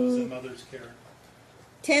the child was in to mother's care.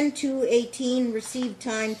 10/2/18, received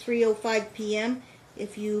time 3:05 p.m.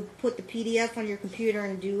 If you put the PDF on your computer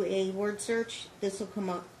and do a word search, this will come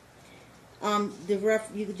up.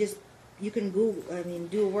 You can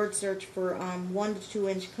do a word search for 1 to 2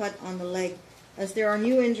 inch cut on the leg. As there are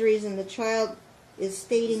new injuries and the child is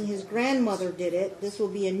stating his grandmother did it, this will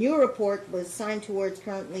be a new report, but assigned towards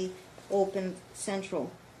currently open central.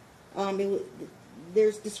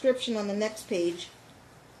 There's description on the next page.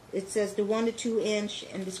 It says the 1 to 2 inch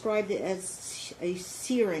and described it as a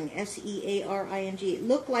searing, S-E-A-R-I-N-G. It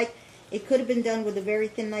looked like it could have been done with a very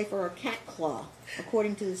thin knife or a cat claw,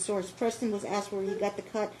 according to the source. Preston was asked where he got the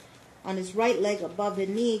cut on his right leg above the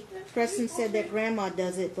knee. Preston said that grandma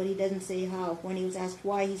does it, but he doesn't say how. When he was asked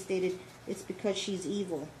why, he stated it's because she's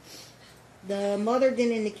evil. The mother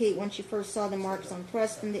didn't indicate when she first saw the marks on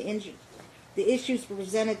Preston. The issues were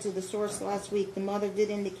presented to the source last week. The mother did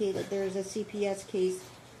indicate that there is a CPS case,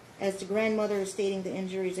 as the grandmother is stating the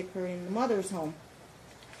injuries occurred in the mother's home.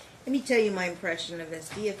 Let me tell you my impression of this.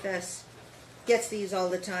 DFS gets these all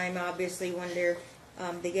the time, obviously, when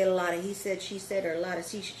they get a lot of he said, she said, or a lot of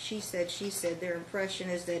she said, she said. Their impression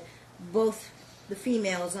is that both the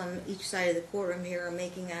females on each side of the courtroom here are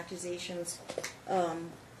making accusations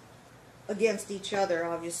against each other,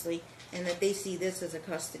 obviously, and that they see this as a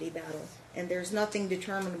custody battle. And there's nothing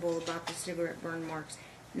determinable about the cigarette burn marks.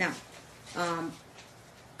 Now,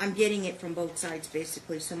 I'm getting it from both sides,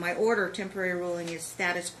 basically. So my order, temporary ruling, is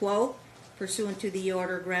status quo. Pursuant to the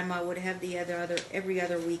order, grandma would have the every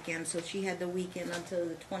other weekend. So she had the weekend until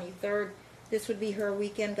the 23rd. This would be her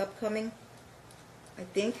weekend upcoming, I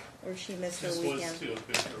think, or she missed her weekend. This was to have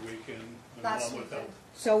been her weekend, Last along with weekend.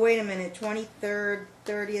 So wait a minute, 23rd,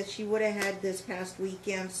 30th, she would have had this past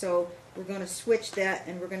weekend. So we're going to switch that,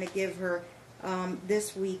 and we're going to give her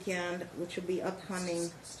this weekend, which will be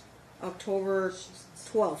upcoming October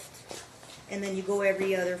 12th. And then you go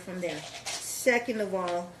every other from there. Second of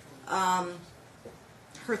all,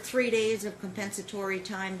 her 3 days of compensatory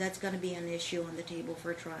time, that's going to be an issue on the table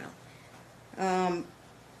for a trial.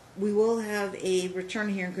 We will have a return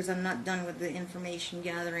hearing because I'm not done with the information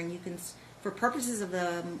gathering. You can, for purposes of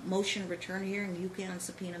the motion return hearing, you can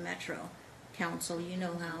subpoena Metro Council. You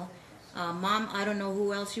know how. Mom, I don't know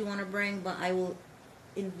who else you want to bring, but I will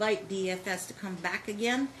invite DFS to come back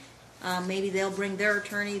again. Maybe they'll bring their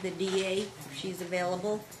attorney, the DA, if she's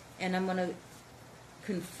available, and I'm going to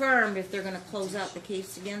confirm if they're going to close out the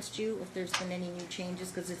case against you, if there's been any new changes,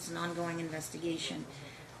 because it's an ongoing investigation.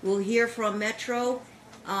 We'll hear from Metro,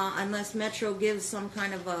 unless Metro gives some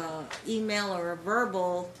kind of a email or a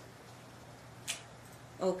verbal,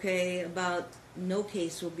 okay, about no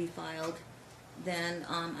case will be filed, then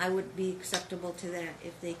I would be acceptable to that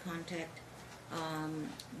if they contact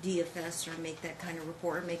DFS or make that kind of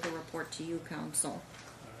report, or make a report to you, counsel.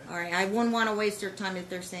 All right, I wouldn't want to waste their time if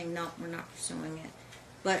they're saying, no, we're not pursuing it.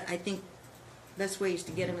 But I think best way is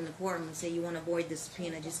to get them in the courtroom and say, you want to avoid the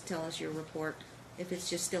subpoena, just tell us your report. If it's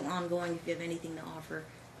just still ongoing, if you have anything to offer,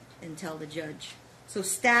 and tell the judge. So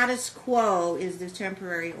status quo is the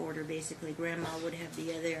temporary order, basically. Grandma would have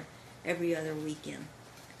the other every other weekend.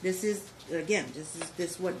 This is, again, this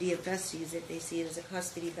is what DFS sees it. They see it as a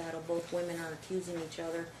custody battle. Both women are accusing each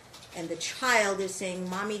other. And the child is saying,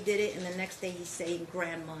 Mommy did it, and the next day he's saying,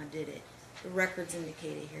 Grandma did it. The record's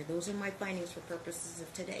indicated here. Those are my findings for purposes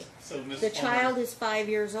of today. So, Ms. The Palmer, child is 5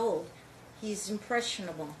 years old. He's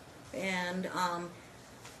impressionable. And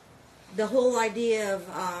the whole idea of,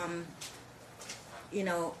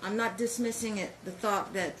 I'm not dismissing it, the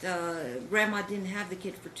thought that Grandma didn't have the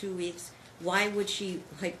kid for 2 weeks. Why would she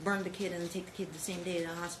burn the kid and take the kid the same day to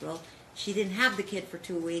the hospital? She didn't have the kid for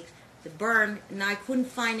 2 weeks. The burn, and I couldn't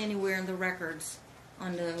find anywhere in the records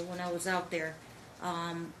when I was out there,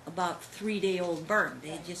 about 3-day-old burn.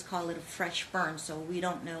 They just call it a fresh burn, so we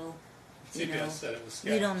don't know. You know, CPS said it was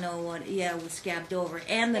scabbed. we don't know what. Yeah, it was scabbed over.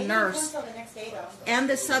 And the They didn't go nurse until the next day, though. and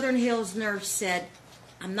the Southern Hills nurse said,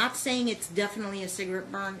 "I'm not saying it's definitely a cigarette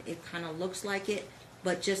burn. It kind of looks like it,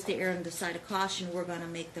 but just to err on the side of caution, we're going to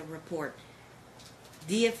make the report."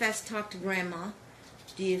 DFS talked to Grandma.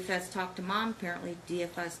 DFS talked to Mom. Apparently,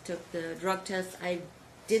 DFS took the drug test. I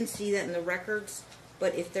didn't see that in the records,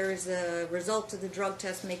 but if there is a result of the drug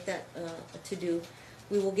test, make that a to-do.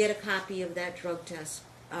 We will get a copy of that drug test.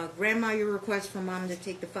 Grandma, your request for Mom to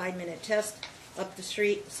take the 5-minute test up the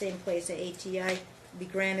street, same place at ATI, be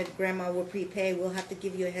granted. Grandma will prepay. We'll have to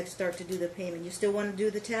give you a head start to do the payment. You still want to do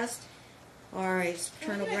the test? All right,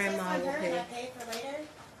 Colonel Grandma will Can I pay. pay for later?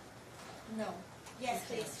 No. Yes,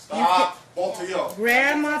 please. Stop, both of you.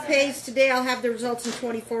 Grandma pays today. I'll have the results in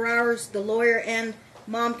 24 hours. The lawyer and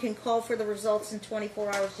Mom can call for the results in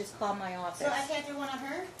 24 hours. Just call my office. So I can't do one on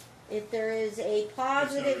her? If there is a There's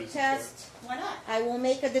positive no reason for test, Why not? I will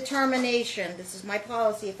make a determination. This is my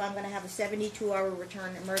policy if I'm going to have a 72-hour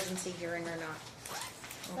return emergency hearing or not.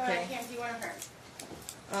 So I Okay. can't do one on her.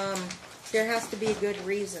 There has to be a good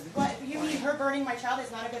reason. What, you mean her burning my child is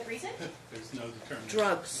not a good reason? There's no determination.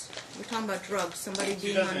 Drugs. We're talking about drugs. Somebody She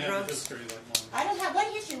being doesn't on have a drugs. history like Mom. I don't have, what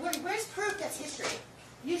history? Where's proof that's history?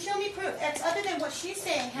 You show me proof. It's other than what she's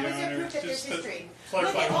saying. How Your is there Honor, proof that there's just to history?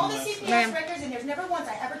 clarify Look at all one the last CPS Ma'am. records, and there's never once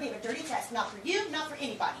I ever gave a dirty test. Not for you, not for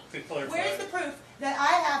anybody. To clarify. Where's the proof that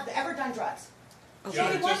I have ever done drugs? Okay. Show me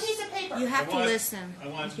Honor, one just- piece of paper. You have I to want- listen. I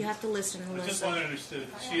want- You have to listen, I just want to Melissa. understand.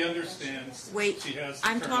 She understands. Wait, She has.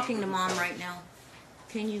 I'm turn talking over to the Mom phone. right now.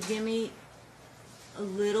 Can you give me a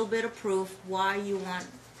little bit of proof why you want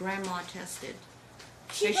Grandma tested?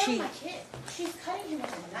 She Is burned she- my kid. She's cutting him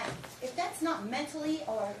with a knife. If that's not mentally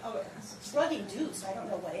or drug induced, I don't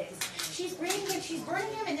know what is. She's bringing him, she's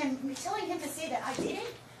burning him, and then telling him to say that I did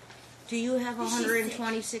it. Do you have Is she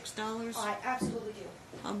 $126? I absolutely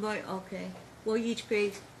do. Okay. Well, you each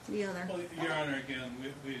pay the other. Well, Your Honor, again,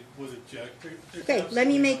 we would object. There's Okay, let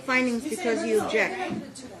me make absolutely findings You said because we're you not- object. You're not gonna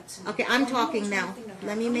do that to me. Okay, I'm I talking won't do now. anything to her.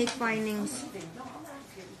 Let me I'm make leaving. findings. I'm leaving. No, I'm out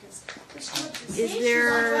of here because this judge is. Is See, she's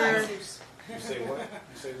there- on drugs. You say what?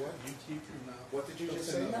 You say what? You keep your mouth. What did you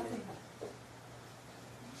just say? Nothing.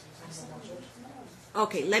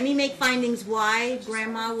 Okay, let me make findings why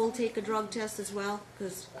Grandma will take a drug test as well,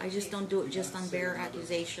 because I just don't do it just on bare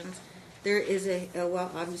accusations. There is well,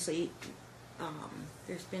 obviously,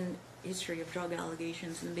 there's been history of drug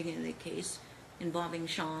allegations in the beginning of the case involving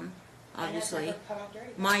Sean, And that's obviously. never come out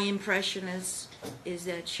dirty. My impression is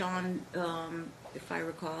that Sean, if I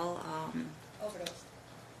recall, Overdose.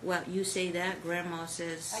 well, you say that, Grandma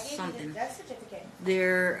says I gave you something. the death certificate.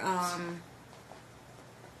 There,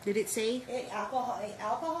 did it say?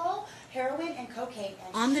 Alcohol, heroin, and cocaine.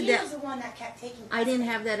 And On the she death- was the one that kept taking. I didn't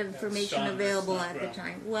have that information Sean, that's available not at the correct.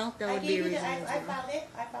 time. Well, that I would be gave a you the, reason. I filed it.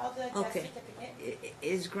 I filed the death Okay. certificate.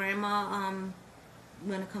 Is Grandma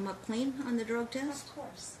going to come up clean on the drug test? Of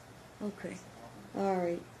course. Okay. All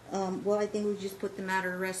right. Well, I think we just put the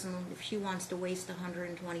matter to rest, and if she wants to waste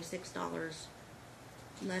 $126,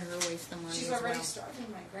 let her waste the money She's as already well. starving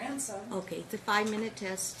my grandson. Okay, it's a 5-minute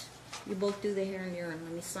test. You both do the hair and urine.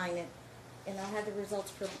 Let me sign it. And I'll have the results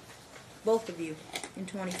for both of you in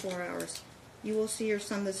 24 hours. You will see your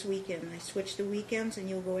son this weekend. I switched the weekends, and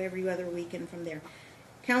you'll go every other weekend from there.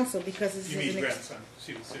 Counsel, because this You is mean an grandson.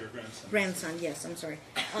 She would say her grandson. grandson, yes, I'm sorry.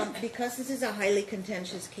 Because this is a highly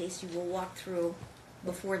contentious case, you will walk through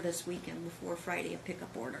before this weekend, before Friday, a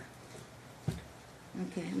pickup order.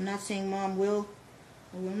 Okay, I'm not saying Mom will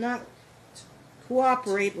or will not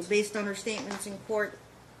cooperate, but based on her statements in court,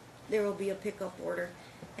 there will be a pickup order,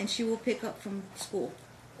 and she will pick up from school.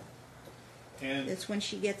 And That's when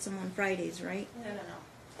she gets them on Fridays, right? No.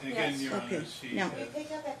 and again, Yes. Your Okay. Honor, she No. You had-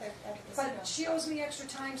 pick up at the But she owes me extra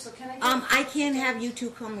time, so can I get? I can't have you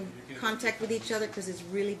two come in contact with each other because it's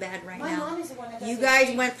really bad right My now. mom is the one that does You the guys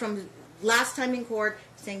exchange. went from last time in court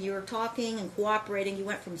saying you were talking and cooperating. You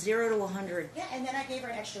went from 0 to 100. Yeah, and then I gave her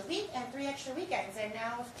an extra week and 3 extra weekends, and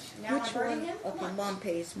now Which I'm burning one? him. Come Okay, on. Mom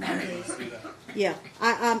pays. Mom pays. do that.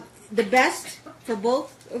 Yeah. The best for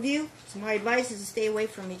both of you. So my advice is to stay away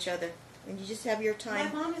from each other, and you just have your My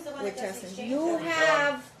time mom is the one with that does the testing. exchange. You every-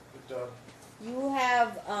 have. Good job. You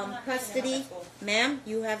have I'm not picking custody, them up at school. ma'am.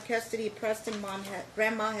 You have custody of Preston.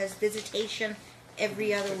 Grandma has visitation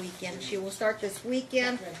every other weekend. She will start this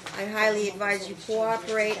weekend. I highly advise you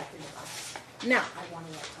cooperate. Now,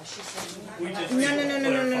 We just no. need to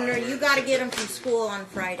clarify You where got to it's get at. them from school on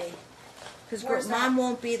Friday. Because Where's mom that?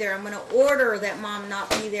 won't be there. I'm going to order that mom not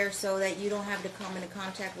be there so that you don't have to come into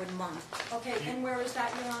contact with mom. Okay, and where is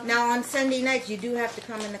that, Your Honor? Now on Sunday nights, you do have to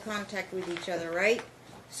come into contact with each other, right?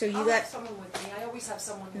 So you I'll got, have someone with me. I always have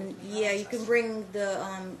someone with me. yeah, you can bring the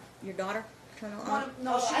your daughter, maternal One aunt. of-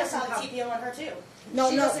 No, she I doesn't saw the come. TPO on her too. No,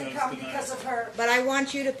 She no. doesn't come because of her. But I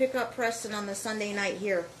want you to pick up Preston on the Sunday night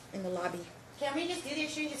here in the lobby. Can we just do the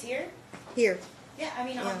exchanges here? Here. Yeah, I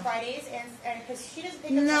mean Yeah. on Fridays and because she doesn't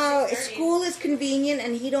pick up No, till 6:30. school is convenient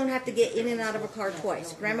and he don't have to get in and out of a car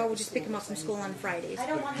twice. Grandma will just pick him up from school on Fridays. I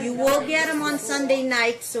don't want her You to go will to get him school. on Sunday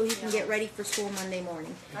nights so he can get ready for school Monday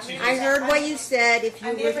morning. I'm gonna I protect- heard what I'm- you said. If I'm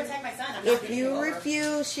you going to protect my son. I'm not if giving you him over.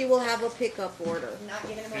 refuse, she will have a pickup order. I'm not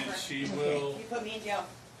giving him And over. she will, You put me in jail.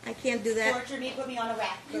 I can't do that. Torture me, put me on a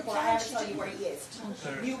rack You before can, I ever she tell you did. where he is.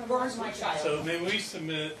 Sure. You burned my child. so may we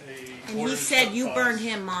submit a And order he to said shut you cause? burned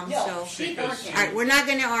him, Mom. No, So she Because burned she- him. all right, we're not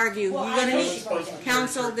going to argue. Well, You're I going to know need she burned him.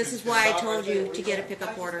 counsel. This is why I told you to get a I'm pickup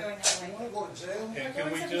just order. going that way. You wanna go to jail? And We're can we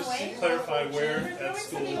throwing something just away? clarify where We're at throwing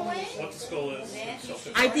school, something away? what the school is? Man,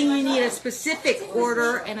 So- I think you need a specific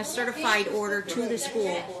order and a certified order to the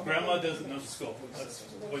school. Grandma doesn't know the school. That's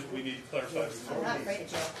what we need to clarify before I'm not we. afraid of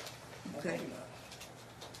jail. Okay.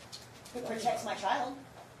 If it protects my child.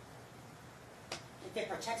 If it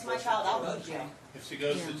protects my child, I'll go to jail. If she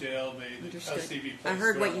goes to Yeah. jail, may the Understood. custody be placed. I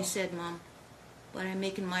heard what grandma. you said, Mom. But I'm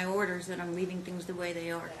making my orders that I'm leaving things the way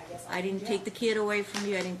they are. Then I guess I didn't take the kid away from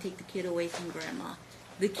you. I didn't take the kid away from Grandma.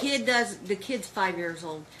 The kid's 5 years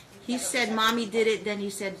old. He said Mommy did it, then he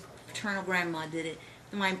said paternal grandma did it.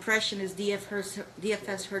 My impression is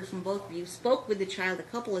DFS heard from both of you, spoke with the child a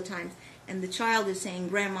couple of times, and the child is saying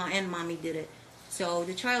Grandma and Mommy did it. So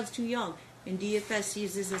the child's too young, and DFS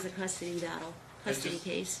sees this as a custody battle, custody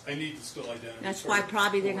case. I need the school identity. That's for why the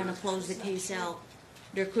probably they're order. going to close the case out.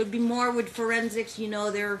 There could be more with forensics. You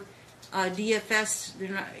know, they're DFS. They're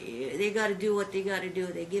not. They got to do what they got to do.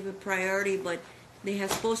 They give it priority, but they are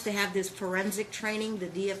supposed to have this forensic training, the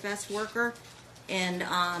DFS worker, and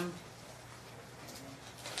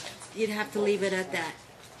you'd have to leave it at that.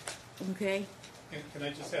 Okay. Can I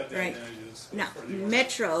just have the Right. identity of the school Now, for the order?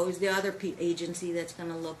 Metro is the other agency that's going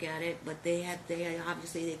to look at it, but they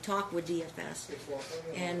obviously they talk with DFS,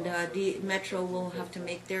 and Metro will have to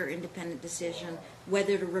make their independent decision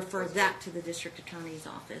whether to refer that to the district attorney's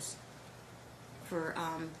office for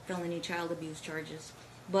felony child abuse charges.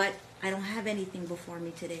 But I don't have anything before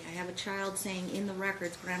me today. I have a child saying in the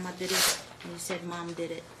records, Grandma did it, and you said Mom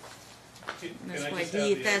did it. Can And that's I why just have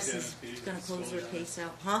the DFS is identity of going the to close school their identity case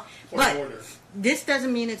out, huh? for But the order? this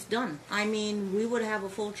doesn't mean it's done. I mean, we would have a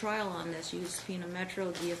full trial on this. You subpoena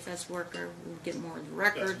Metro, DFS worker, we'll get more of the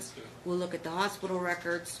records. Sounds good. We'll look at the hospital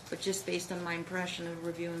records, but just based on my impression of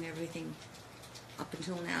reviewing everything up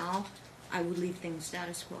until now, I would leave things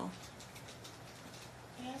status quo.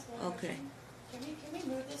 Can I ask one Okay. question? Can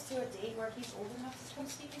we move this to a date where he's old enough to come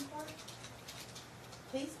speak in court?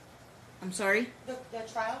 Please? I'm sorry? The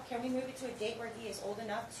trial, can we move it to a date where he is old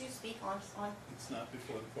enough to speak on It's not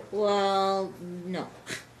before the court. Well, no.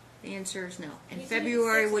 The answer is no. And He's gonna be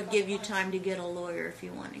February 6 would in give about you months. time to get a lawyer if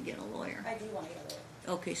you want to get a lawyer. I do want to get a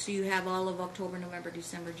lawyer. Okay, so you have all of October, November,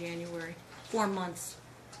 December, January. 4 months.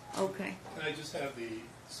 Okay. Can I just have the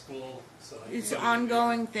school? So I can It's go to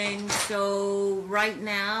ongoing thing. So right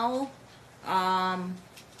now,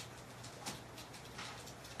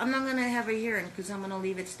 I'm not going to have a hearing because I'm going to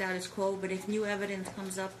leave it status quo. But if new evidence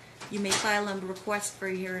comes up, you may file a request for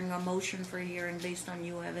a hearing, a motion for a hearing based on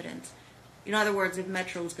new evidence. In other words, if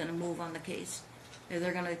Metro is going to move on the case, if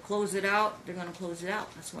they're going to close it out, they're going to close it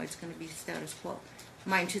out. That's why it's going to be status quo.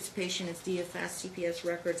 My anticipation is DFS, CPS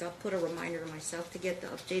records. I'll put a reminder to myself to get the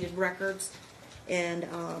updated records. And,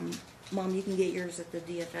 Mom, you can get yours at the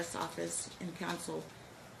DFS office and council.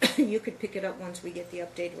 You could pick it up once we get the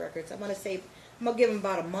updated records. I'm going to give them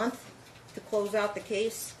about a month to close out the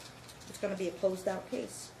case. It's going to be a closed out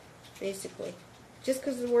case, basically. Just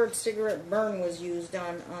because the word cigarette burn was used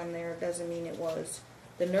on there doesn't mean it was.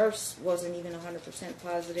 The nurse wasn't even 100%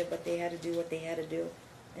 positive, but they had to do what they had to do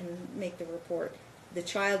and make the report. The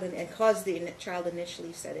child, and cause the child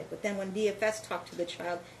initially said it, but then when DFS talked to the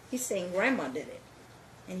child, he's saying Grandma did it.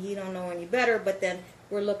 And he don't know any better, but then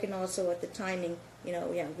we're looking also at the timing. You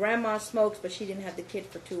know, yeah, Grandma smokes, but she didn't have the kid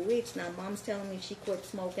for 2 weeks. Now Mom's telling me she quit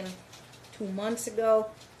smoking 2 months ago.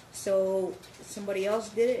 So somebody else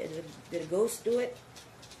did it? Did a ghost do it?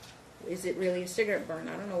 Is it really a cigarette burn?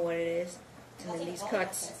 I don't know what it is. And I'll then take these all of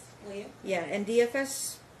cuts. this. Will you? Yeah, and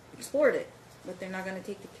DFS explored it, but they're not going to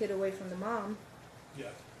take the kid away from the mom. Yeah.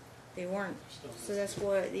 They weren't. So that's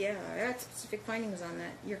what, yeah, I had specific findings on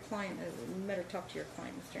that. Your client, you better talk to your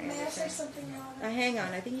client, Mr. May I say Anderson. something, Your Honor? Hang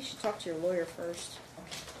on, I think you should talk to your lawyer first.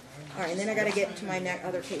 All right, and then I got to get to my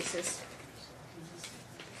other cases.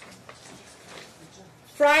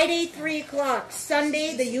 Friday, 3 o'clock.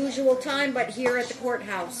 Sunday, the usual time, but here at the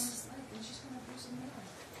courthouse.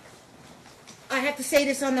 I have to say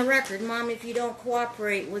this on the record. Mom, if you don't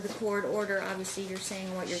cooperate with the court order, obviously you're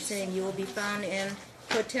saying what you're saying, you will be found in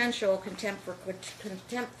potential contempt for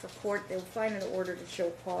court. They'll find an order to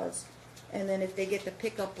show cause. And then if they get the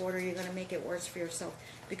pickup order, you're going to make it worse for yourself.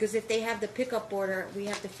 Because if they have the pickup order, we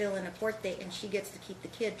have to fill in a court date, and she gets to keep the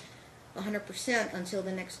kid 100% until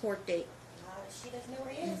the next court date. She doesn't know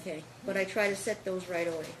where he is. Okay, but I try to set those right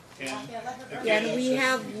away. And Yeah, and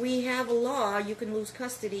again, we have a law. You can lose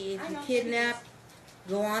custody if you kidnap,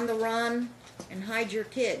 go on the run, and hide your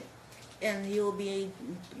kid, and you'll be.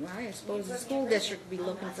 I suppose the school district will be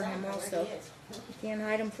looking for him also. You can't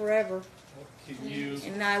hide him forever. can you,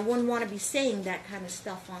 And I wouldn't want to be saying that kind of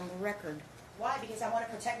stuff on the record. Why? Because I want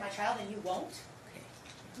to protect my child and you won't?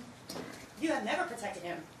 You have never protected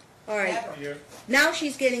him. All right. Never. you're, Now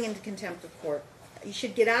she's getting into contempt of court. You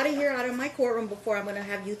should get out of here, out of my courtroom, before I'm going to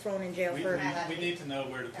have you thrown in jail we, for. we need to know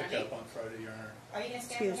where to pick up on Friday, Your Honor. Are you going to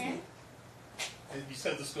stand for Excuse him? me. And you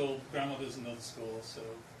said the school, grandma doesn't know the school, so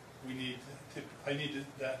we need to, I need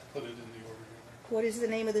that to put it in the order, Your Honor. What is the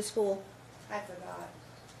name of the school? I forgot.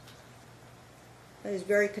 That is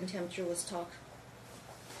very contemptuous talk.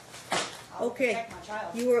 I'll Okay. protect my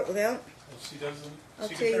child. You were well. Well, she doesn't, I'll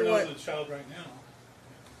she tell can you turn what. over the child right now.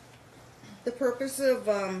 The purpose of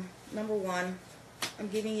number one, I'm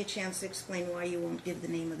giving you a chance to explain why you won't give the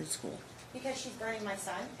name of the school. Because she's burning my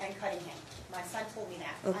son and cutting him. My son told me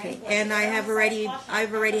that. Okay, I'm and I going to have burn already, my son.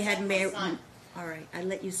 I've already I'm had gonna protect my made. son. All right, I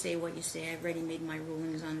let you say what you say. I've already made my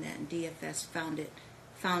rulings on that, and DFS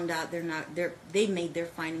found out they made their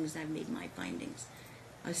findings. I've made my findings.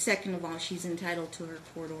 Second of all, she's entitled to her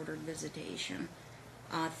court-ordered visitation.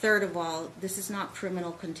 Third of all, this is not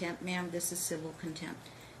criminal contempt, ma'am. This is civil contempt.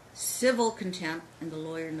 Civil contempt, and the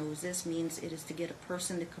lawyer knows this, means it is to get a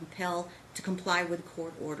person to comply with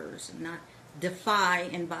court orders, not defy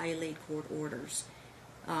and violate court orders.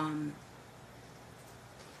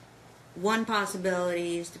 One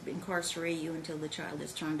possibility is to incarcerate you until the child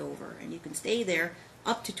is turned over, and you can stay there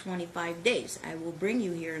up to 25 days. I will bring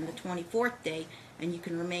you here on the 24th day, and you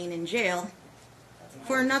can remain in jail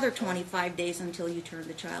for another 25 days until you turn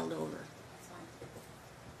the child over. That's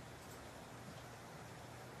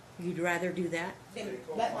fine. You'd rather do that? Then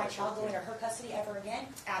let my child go into her custody ever again?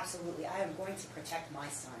 Absolutely. I am going to protect my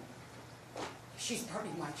son. She's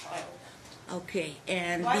burning my child. Okay,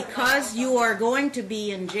 and Why would because I- you are going to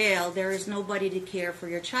be in jail, there is nobody to care for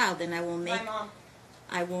your child, and I will My make mom.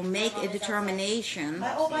 a mom is outside. determination.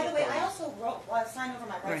 Oh, by the way, I also signed over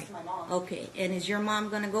my rights Right. to my mom. Okay, and is your mom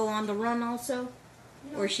going to go on the run also?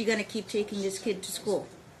 Or is she going to keep taking this kid to school?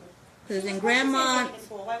 Because then She's grandma, taking to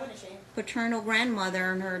school. Why wouldn't she? paternal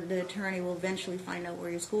grandmother, and the attorney will eventually find out where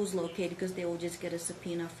your school's located, because they will just get a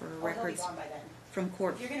subpoena for Oh, he'll be records gone by then. from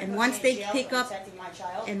court. If you're gonna And put once me in they jail pick for up, protecting my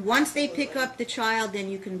child, and once they pick absolutely. up the child, then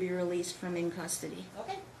you can be released from in custody.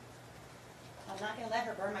 Okay. I'm not going to let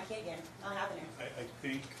her burn my kid again. Not happening. I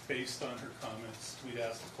think based on her comments, we'd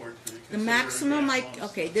ask the court to The reconsider. maximum grandma's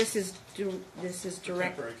okay, this is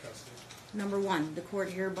direct. temporary custody. Number one, the court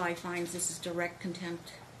hereby finds this is direct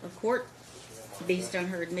contempt of court based on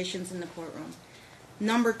her admissions in the courtroom.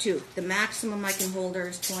 Number two, the maximum I can hold her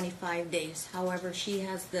is 25 days. However, she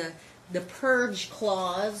has the purge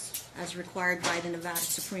clause, as required by the Nevada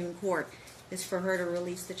Supreme Court, is for her to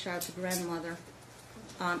release the child to grandmother.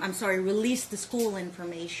 Release the school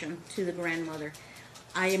information to the grandmother.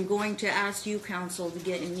 I am going to ask you, counsel, to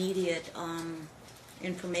get immediate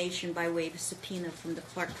information by way of subpoena from the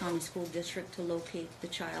Clark County School District to locate the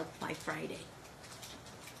child by Friday.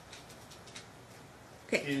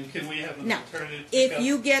 Okay. And can we have an Now, alternative? if pickup?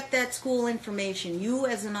 you get that school information, you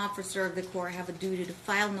as an officer of the court have a duty to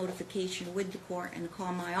file notification with the court and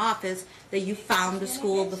call my office that you found the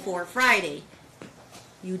school before Friday.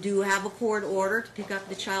 You do have a court order to pick up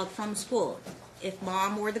the child from school. If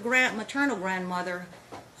mom or the maternal grandmother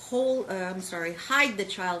hide the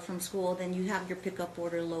child from school, then you have your pickup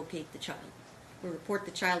order to locate the child. Or report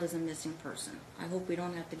the child as a missing person. I hope we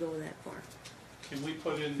don't have to go that far. Can we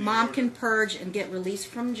put in the Mom order- can purge and get released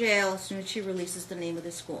from jail as soon as she releases the name of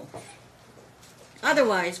the school.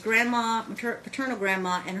 Otherwise, grandma, paternal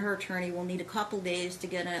grandma, and her attorney will need a couple days to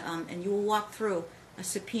get and you will walk through a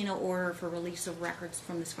subpoena order for release of records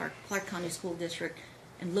from the Clark County School District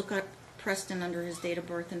and look up Preston under his date of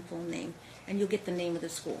birth and full name, and you'll get the name of the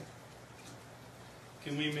school.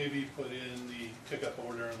 Can we maybe put in the pickup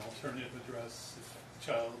order an alternative address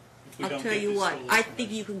if we I'll don't tell get you the what, school I think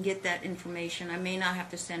information? you can get that information. I may not have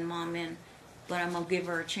to send mom in, but I'm going to give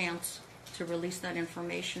her a chance to release that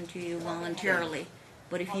information to you voluntarily.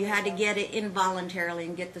 But if you had to get it involuntarily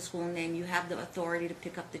and get the school name, you have the authority to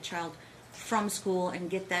pick up the child from school and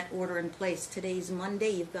get that order in place. Today's Monday.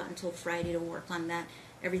 You've got until Friday to work on that.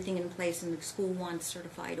 Everything in place, and the school wants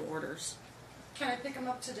certified orders. Can I pick them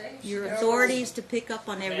up today? Your authority is to pick up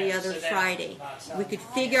on every other Friday. We could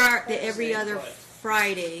figure out that every other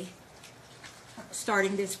Friday,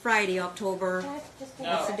 starting this Friday, October,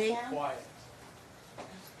 what's the date? Quiet.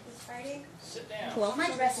 This Friday? Sit down. 12th?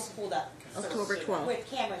 My dress is pulled up. October 12th. With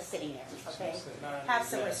cameras sitting there, okay? No, Have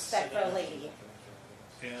some yes, respect sit for a down. lady.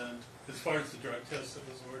 And as far as the drug test that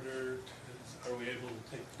was ordered, are we able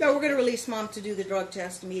to take? No, we're going to release Mom to do the drug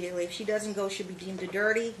test immediately. If she doesn't go, she'll be deemed a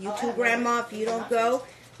dirty. You too, Grandma, if you don't go,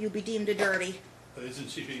 you'll be deemed a dirty. But isn't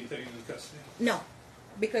she being taken into custody? No,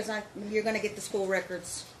 because you're going to get the school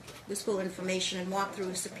records, the school information, and walk through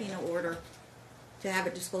a subpoena order to have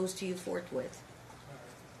it disclosed to you forthwith.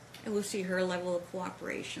 And we'll see her level of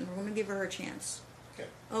cooperation. We're going to give her a chance. Okay.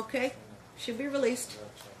 Okay? She'll be released.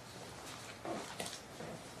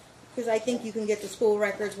 Because I think you can get the school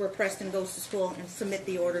records where Preston goes to school and submit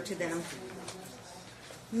the order to them.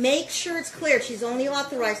 Make sure it's clear. She's only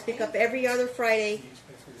authorized to pick up every other Friday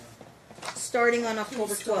starting on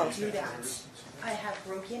October 12th. Do that. I have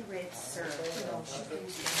broken ribs, sir. No, she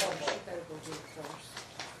better go do it first.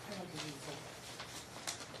 I want to use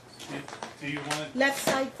it. Do you want, Left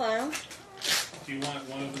side file. do you want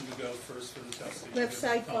one of them to go first for the testing? Left given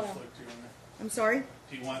side the file. conflict, Your Honor? I'm sorry?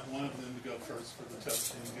 Do you want one of them to go first for the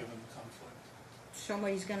testing given the conflict?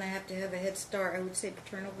 Somebody's going to have a head start. I would say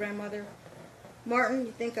paternal grandmother. Martin,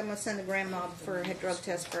 you think I'm going to send the grandma for a drug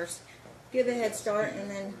test first? Give a head start, and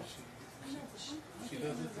then She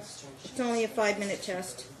doesn't? it's only a 5-minute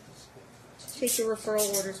test. Take your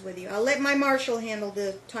referral orders with you. I'll let my marshal handle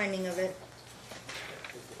the timing of it.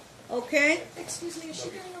 Okay? Excuse me, is she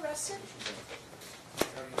getting arrested?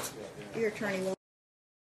 Your attorney will.